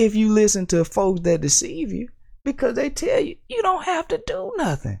 If you listen to folks that deceive you, because they tell you, you don't have to do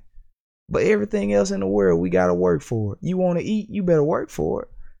nothing. But everything else in the world, we got to work for it. You want to eat, you better work for it.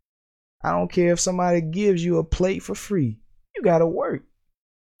 I don't care if somebody gives you a plate for free. You got to work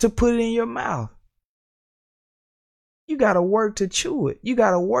to put it in your mouth. You got to work to chew it. You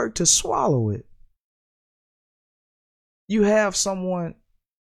got to work to swallow it. You have someone,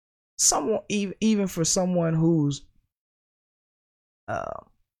 even for someone who's,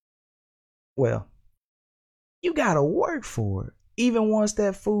 you gotta work for it. Even once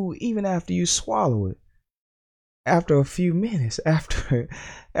that food, even after you swallow it, after a few minutes, after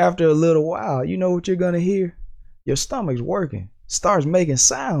a little while, you know what you're gonna hear? Your stomach's working, starts making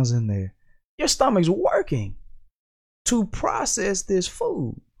sounds in there. Your stomach's working to process this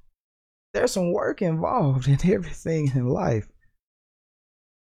food. There's some work involved in everything in life,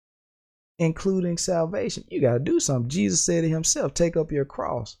 including salvation. You got to do something. Jesus said it himself, take up your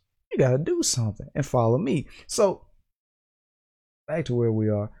cross. You got to do something and follow me. So back to where we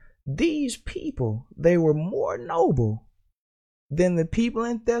are. These people, they were more noble than the people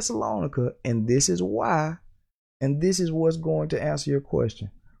in Thessalonica. And this is why. And this is what's going to answer your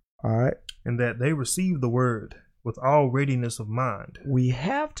question. All right. And that they received the word with all readiness of mind. We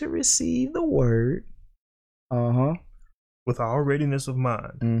have to receive the word. With all readiness of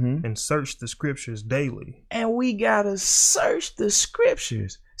mind. And search the scriptures daily. And we got to search the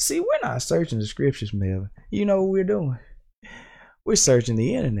scriptures. See, we're not searching the scriptures, Melvin. You know what we're doing? We're searching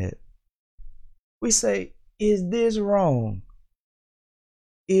the internet. We say, is this wrong?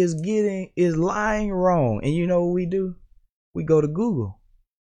 Is lying wrong? And you know what we do? We go to Google.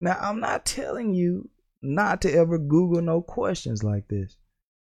 Now, I'm not telling you not to ever Google no questions like this.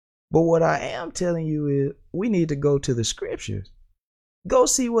 But what I am telling you is we need to go to the scriptures. Go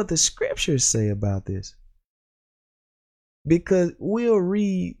see what the scriptures say about this. Because we'll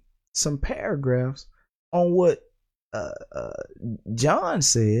read some paragraphs on what John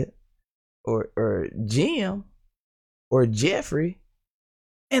said, or Jim, or Jeffrey,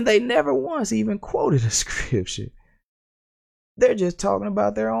 and they never once even quoted a scripture. They're just talking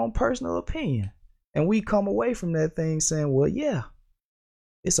about their own personal opinion. And we come away from that thing saying, well, yeah,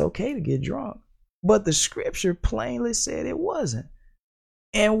 it's okay to get drunk. But the scripture plainly said it wasn't.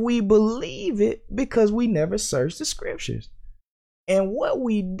 And we believe it because we never searched the scriptures. And what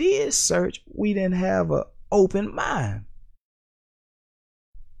we did search, we didn't have an open mind.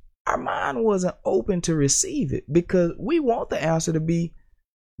 Our mind wasn't open to receive it because we want the answer to be,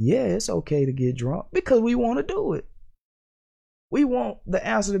 yeah, it's okay to get drunk, because we want to do it. We want the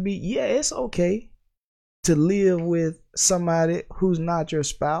answer to be, yeah, it's okay to live with somebody who's not your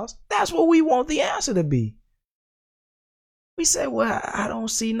spouse. That's what we want the answer to be. We say, well, I don't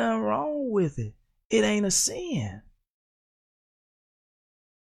see nothing wrong with it. It ain't a sin.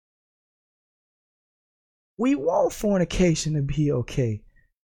 We want fornication to be okay.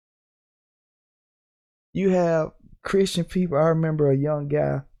 You have Christian people. I remember a young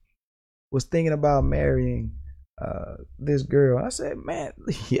guy was thinking about marrying this girl. I said, man,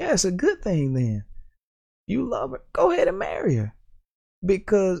 yeah, it's a good thing then. You love her, go ahead and marry her.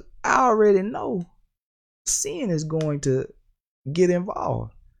 Because I already know sin is going to get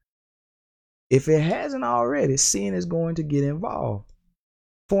involved. If it hasn't already, sin is going to get involved.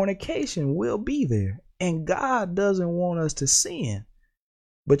 Fornication will be there. And God doesn't want us to sin.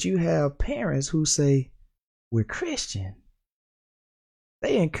 But you have parents who say, we're Christian.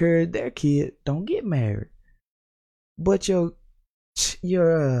 They encourage their kid, don't get married. But your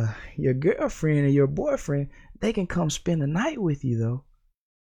girlfriend or your boyfriend, they can come spend the night with you though.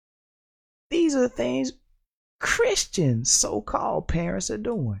 These are things Christian so-called parents are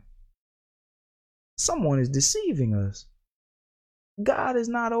doing. Someone is deceiving us. God is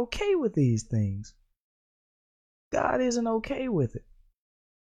not okay with these things. God isn't okay with it.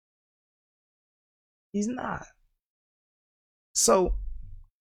 He's not. So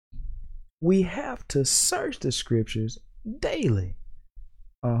we have to search the scriptures daily.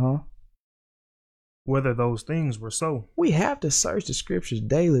 Whether those things were so. We have to search the scriptures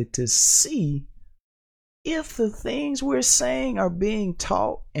daily to see if the things we're saying are being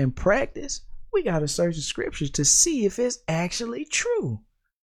taught and practiced. We got to search the scriptures to see if it's actually true.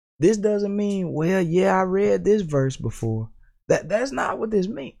 This doesn't mean, well, yeah, I read this verse before. That's not what this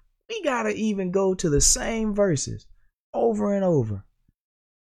means. We got to even go to the same verses over and over.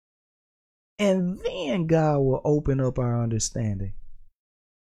 And then God will open up our understanding.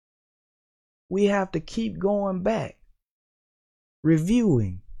 We have to keep going back,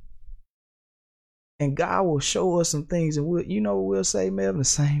 reviewing. And God will show us some things, and we'll say, Melvin, the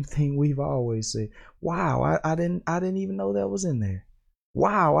same thing we've always said. Wow, I didn't even know that was in there.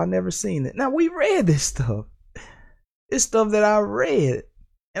 Wow, I never seen it. Now we read this stuff. It's stuff that I read,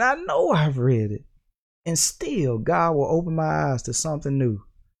 and I know I've read it. And still, God will open my eyes to something new.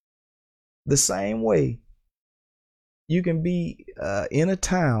 The same way you can be in a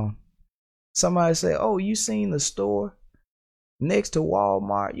town. Somebody say, oh, you seen the store next to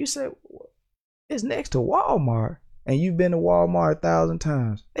Walmart? You say, it's next to Walmart. And you've been to Walmart 1,000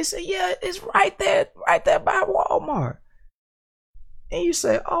 times. They say, yeah, it's right there by Walmart. And you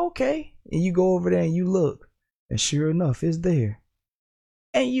say, oh, okay. And you go over there and you look. And sure enough, it's there.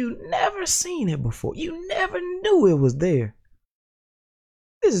 And you never seen it before. You never knew it was there.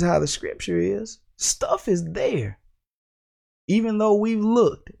 This is how the scripture is. Stuff is there. Even though we've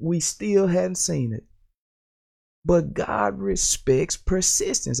looked, we still hadn't seen it. But God respects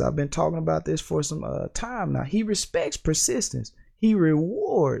persistence. I've been talking about this for some time now. He respects persistence. He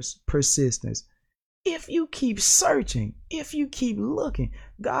rewards persistence. If you keep searching, if you keep looking,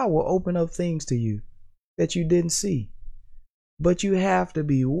 God will open up things to you that you didn't see. But you have to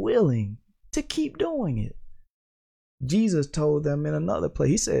be willing to keep doing it. Jesus told them in another place,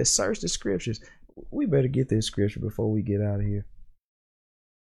 he said, search the scriptures. We better get this scripture before we get out of here.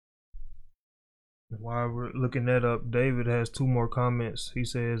 While we're looking that up, David has 2 more comments. He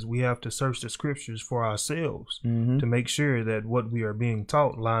says we have to search the scriptures for ourselves to make sure that what we are being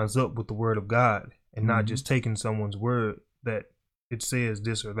taught lines up with the word of God, and not just taking someone's word that it says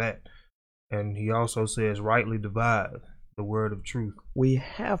this or that. And he also says rightly divide. the word of truth. We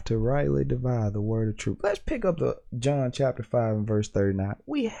have to rightly divide the word of truth. Let's pick up the John chapter 5 and verse 39.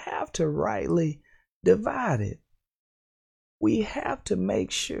 We have to rightly divide it. We have to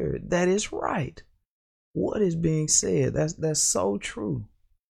make sure that it's right. What is being said, that's so true.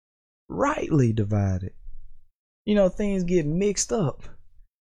 Rightly divided. You know, things get mixed up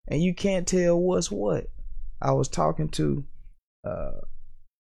and you can't tell what's what. I was talking to a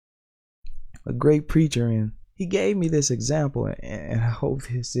great preacher, and he gave me this example, and I hope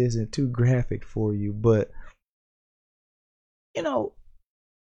this isn't too graphic for you, but you know,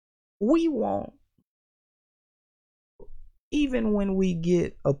 we want, even when we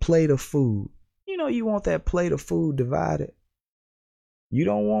get a plate of food, you know, you want that plate of food divided. You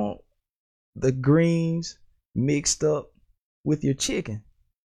don't want the greens mixed up with your chicken.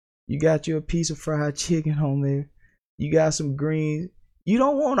 You got you a piece of fried chicken on there. You got some greens. You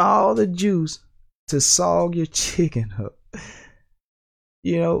don't want all the juice to sog your chicken up.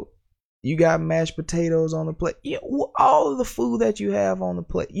 You know, you got mashed potatoes on the plate. You know, all of the food that you have on the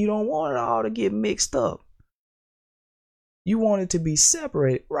plate, you don't want it all to get mixed up. You want it to be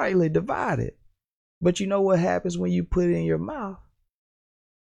separated, rightly divided. But you know what happens when you put it in your mouth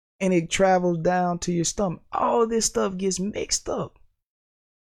and it travels down to your stomach? All of this stuff gets mixed up.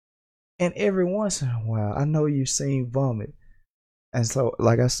 And every once in a while, I know you've seen vomit. And so,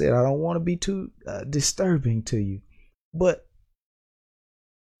 like I said, I don't want to be too disturbing to you. But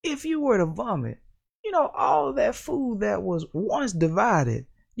if you were to vomit, you know, all of that food that was once divided,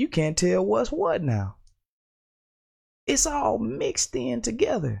 you can't tell what's what now. It's all mixed in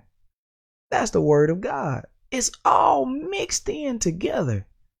together. That's the word of God. It's all mixed in together.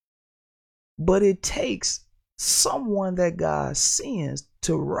 But it takes someone that God sends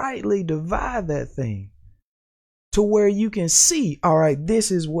to rightly divide that thing, to where you can see, all right,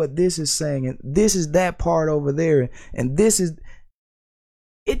 this is what this is saying, and this is that part over there, and this is.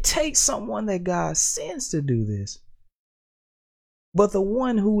 It takes someone that God sends to do this. But the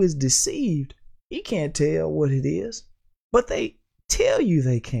one who is deceived, he can't tell what it is, but they tell you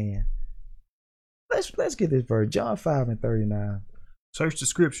they can. Let's get this verse, John 5 and 39. Search the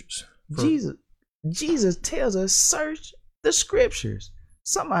scriptures. Jesus tells us, search the scriptures.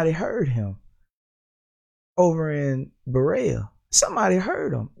 Somebody heard him over in Berea. Somebody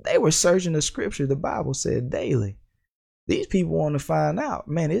heard them. They were searching the scripture, the Bible said, daily. These people want to find out,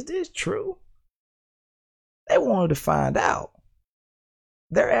 man, is this true? They wanted to find out.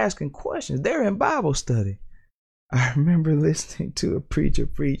 They're asking questions. They're in Bible study. I remember listening to a preacher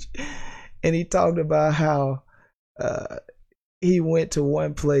preach, and he talked about how he went to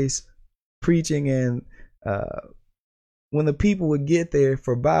one place preaching, and when the people would get there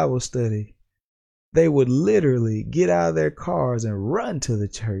for Bible study, they would literally get out of their cars and run to the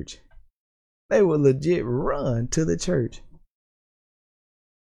church. They would legit run to the church.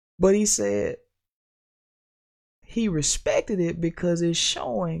 But he said he respected it because it's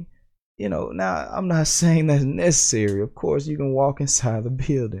showing, you know, now I'm not saying that's necessary. Of course, you can walk inside the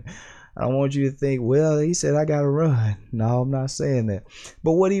building. I don't want you to think, well, he said, I got to run. No, I'm not saying that.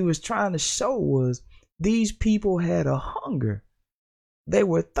 But what he was trying to show was these people had a hunger. They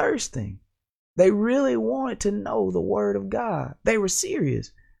were thirsting. They really wanted to know the word of God. They were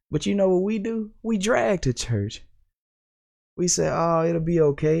serious. But you know what we do? We drag to church. We say, oh, it'll be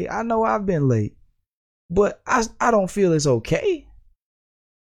okay. I know I've been late, but I don't feel it's okay.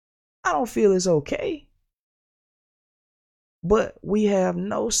 I don't feel it's okay. But we have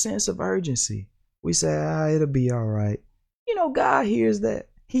no sense of urgency. We say, it'll be all right. You know, God hears that.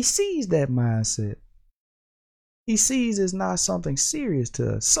 He sees that mindset. He sees it's not something serious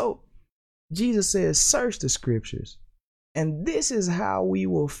to us. So Jesus says, search the scriptures. And this is how we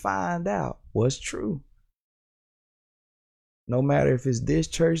will find out what's true. No matter if it's this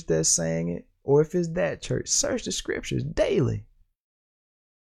church that's saying it or if it's that church, search the scriptures daily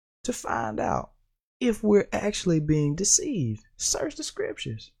to find out if we're actually being deceived. Search the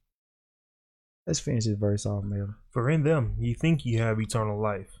scriptures. Let's finish this verse off, Melvin. For in them ye think ye have eternal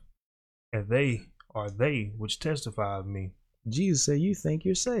life, and they are they which testify of me. Jesus said, you think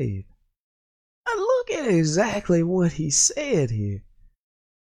you're saved. Now look at exactly what he said here.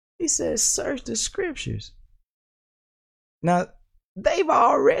 He says, search the scriptures. Now, they've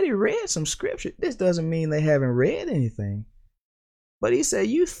already read some scripture. This doesn't mean they haven't read anything. But he said,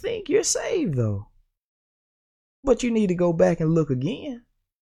 you think you're saved, though. But you need to go back and look again.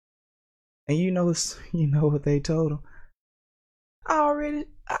 And you know what they told him?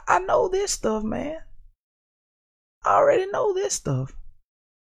 I know this stuff, man. I already know this stuff.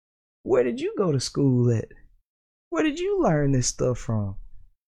 Where did you go to school at? Where did you learn this stuff from?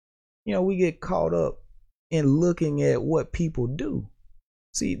 You know, we get caught up in looking at what people do.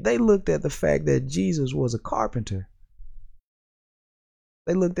 See, they looked at the fact that Jesus was a carpenter.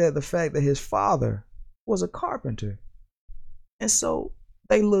 They looked at the fact that his father was a carpenter. And so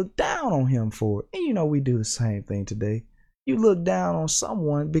they looked down on him for it. And you know, we do the same thing today. You look down on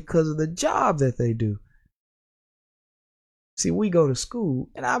someone because of the job that they do. See, we go to school,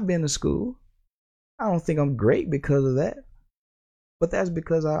 and I've been to school. I don't think I'm great because of that, but that's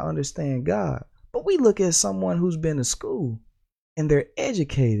because I understand God. But we look at someone who's been to school, and they're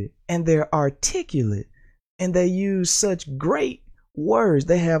educated, and they're articulate, and they use such great words.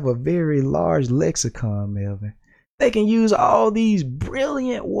 They have a very large lexicon, Melvin. They can use all these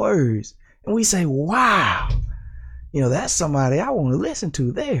brilliant words, and we say, wow, you know, that's somebody I want to listen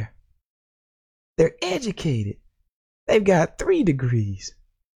to there. They're educated. They've got 3 degrees.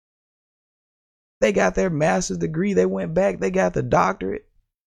 They got their master's degree. They went back. They got the doctorate.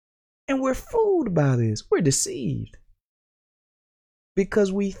 And we're fooled by this. We're deceived.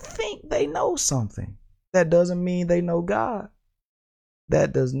 Because we think they know something. That doesn't mean they know God.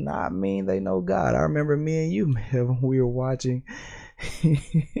 That does not mean they know God. I remember me and you, Melvin, we were watching.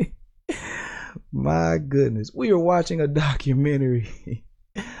 My goodness. We were watching a documentary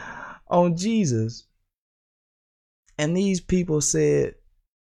on Jesus. And these people said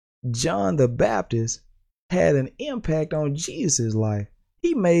John the Baptist had an impact on Jesus' life.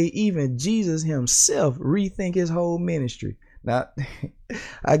 He made even Jesus himself rethink his whole ministry. Now,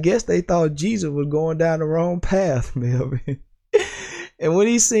 I guess they thought Jesus was going down the wrong path, Melvin. And when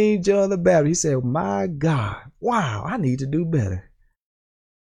he seen John the Baptist, he said, my God, wow, I need to do better.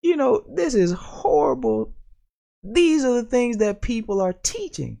 You know, this is horrible. These are the things that people are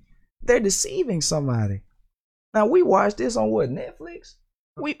teaching. They're deceiving somebody. Now, we watched this on what, Netflix?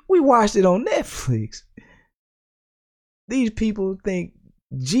 We watched it on Netflix. These people think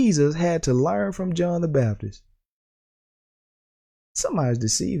Jesus had to learn from John the Baptist. Somebody's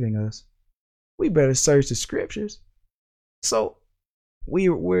deceiving us. We better search the scriptures. So I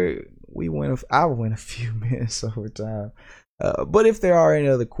went a few minutes over time. But if there are any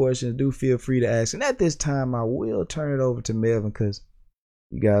other questions, do feel free to ask. And at this time, I will turn it over to Melvin because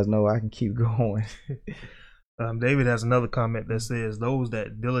you guys know I can keep going. David has another comment that says, those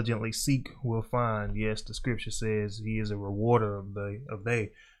that diligently seek will find. Yes, the scripture says he is a rewarder of they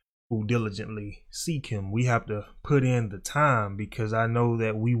who diligently seek him. We have to put in the time, because I know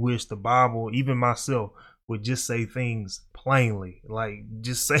that we wish the Bible, even myself, would just say things plainly, like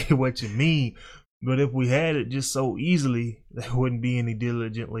just say what you mean. But if we had it just so easily, there wouldn't be any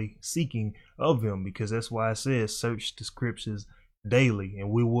diligently seeking of him, because that's why it says search the scriptures daily, and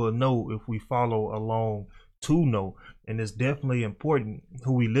we will know if we follow along to know. And it's definitely important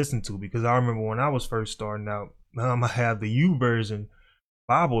who we listen to, because I remember when I was first starting out, I have the YouVersion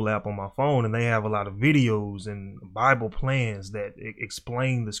Bible app on my phone, and they have a lot of videos and Bible plans that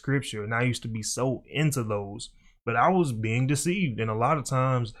explain the scripture, and I used to be so into those, but I was being deceived, and a lot of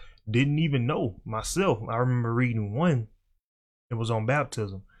times didn't even know myself. I remember reading one, it was on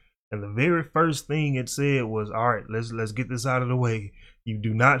baptism, and the very first thing it said was, all right, let's get this out of the way. You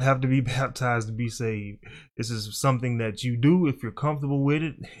do not have to be baptized to be saved. This is something that you do if you're comfortable with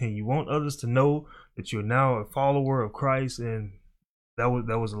it, and you want others to know that you're now a follower of Christ. And that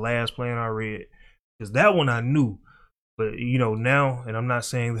was the last plan I read, because that one I knew. But you know, now, and I'm not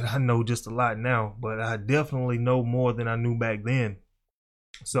saying that I know just a lot now, but I definitely know more than I knew back then.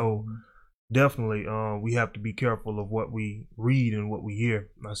 So definitely, we have to be careful of what we read and what we hear.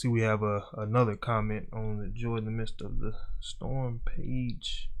 I see we have another comment on the Joy in the Midst of the Storm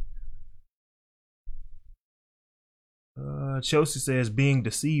page. Chelsea says being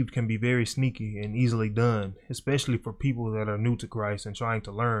deceived can be very sneaky and easily done, especially for people that are new to Christ and trying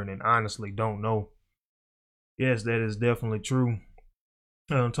to learn and honestly don't know. Yes, that is definitely true.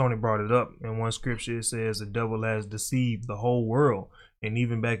 Tony brought it up in one scripture. It says the devil has deceived the whole world. And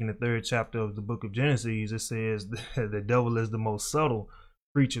even back in the 3rd chapter of the book of Genesis, it says the devil is the most subtle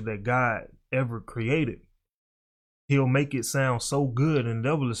creature that God ever created. He'll make it sound so good, and the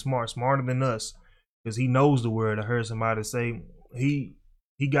devil is smarter than us, because he knows the word. I heard somebody say he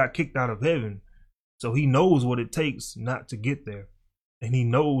got kicked out of heaven, so he knows what it takes not to get there, and he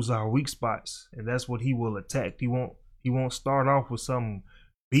knows our weak spots, and that's what he will attack. He won't start off with something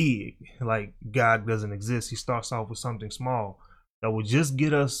big like God doesn't exist. He starts off with something small that will just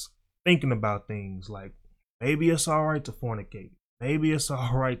get us thinking about things like, maybe it's all right to fornicate, maybe it's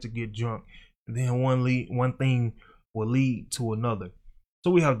all right to get drunk, and then one thing will lead to another.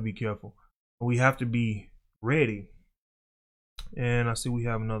 So we have to be careful. We have to be ready. And I see we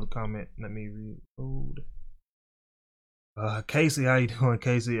have another comment. Let me reload. Casey, how you doing,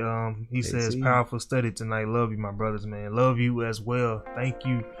 Casey? He says, powerful study tonight. Love you, my brothers, man. Love you as well. Thank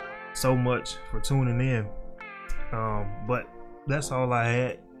you so much for tuning in. But that's all I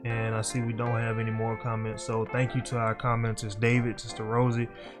had, and I see we don't have any more comments. So thank you to our commenters, David, Sister Rosie,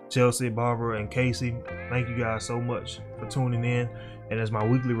 Chelsea, Barbara, and Casey. Thank you guys so much for tuning in. And as my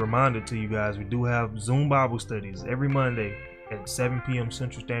weekly reminder to you guys, we do have Zoom Bible studies every Monday at 7 p.m.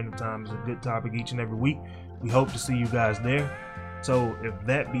 Central Standard Time. It's a good topic each and every week. We hope to see you guys there. So if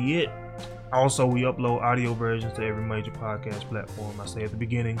that be it, also we upload audio versions to every major podcast platform. I say at the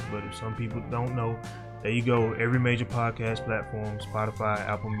beginning, but if some people don't know, there you go. Every major podcast platform: Spotify,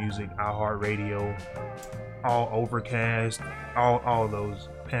 Apple Music, iHeartRadio, all Overcast, all those,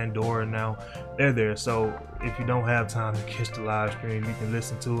 Pandora now, they're there. So if you don't have time to catch the live stream, you can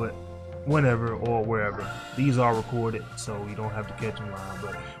listen to it whenever or wherever. These are recorded, so you don't have to catch them live,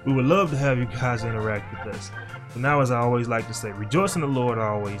 but we would love to have you guys interact with us. So now, as I always like to say, rejoice in the Lord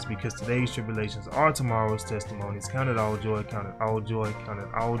always, because today's tribulations are tomorrow's testimonies. Count it all joy, count it all joy, count it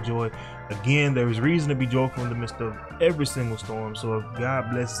all joy. Again, there is reason to be joyful in the midst of every single storm. So if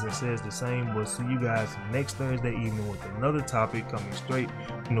God blesses and says the same, we'll see you guys next Thursday evening with another topic coming straight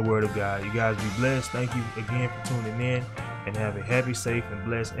from the Word of God. You guys be blessed. Thank you again for tuning in, and have a happy, safe, and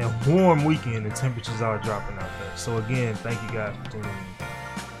blessed and warm weekend. The temperatures are dropping out there. So again, thank you guys for tuning in.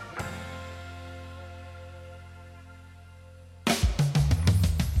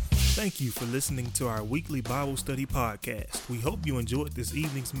 Thank you for listening to our weekly Bible study podcast. We hope you enjoyed this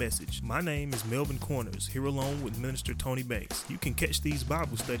evening's message. My name is Melvin Corners, here along with Minister Tony Banks. You can catch these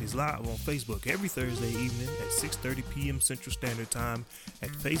Bible studies live on Facebook every Thursday evening at 6:30 p.m. Central Standard Time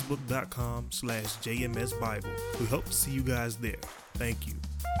at facebook.com/JMS Bible. We hope to see you guys there. Thank you.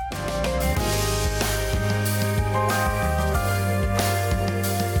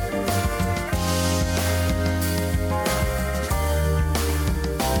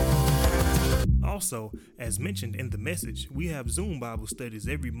 Also, as mentioned in the message, we have Zoom Bible studies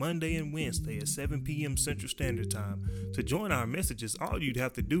every Monday and Wednesday at 7 p.m. Central Standard Time. To join our messages, all you'd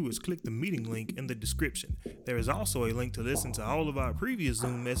have to do is click the meeting link in the description. There is also a link to listen to all of our previous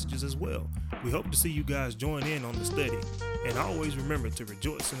Zoom messages as well. We hope to see you guys join in on the study. And always remember to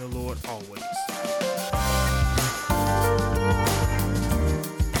rejoice in the Lord always.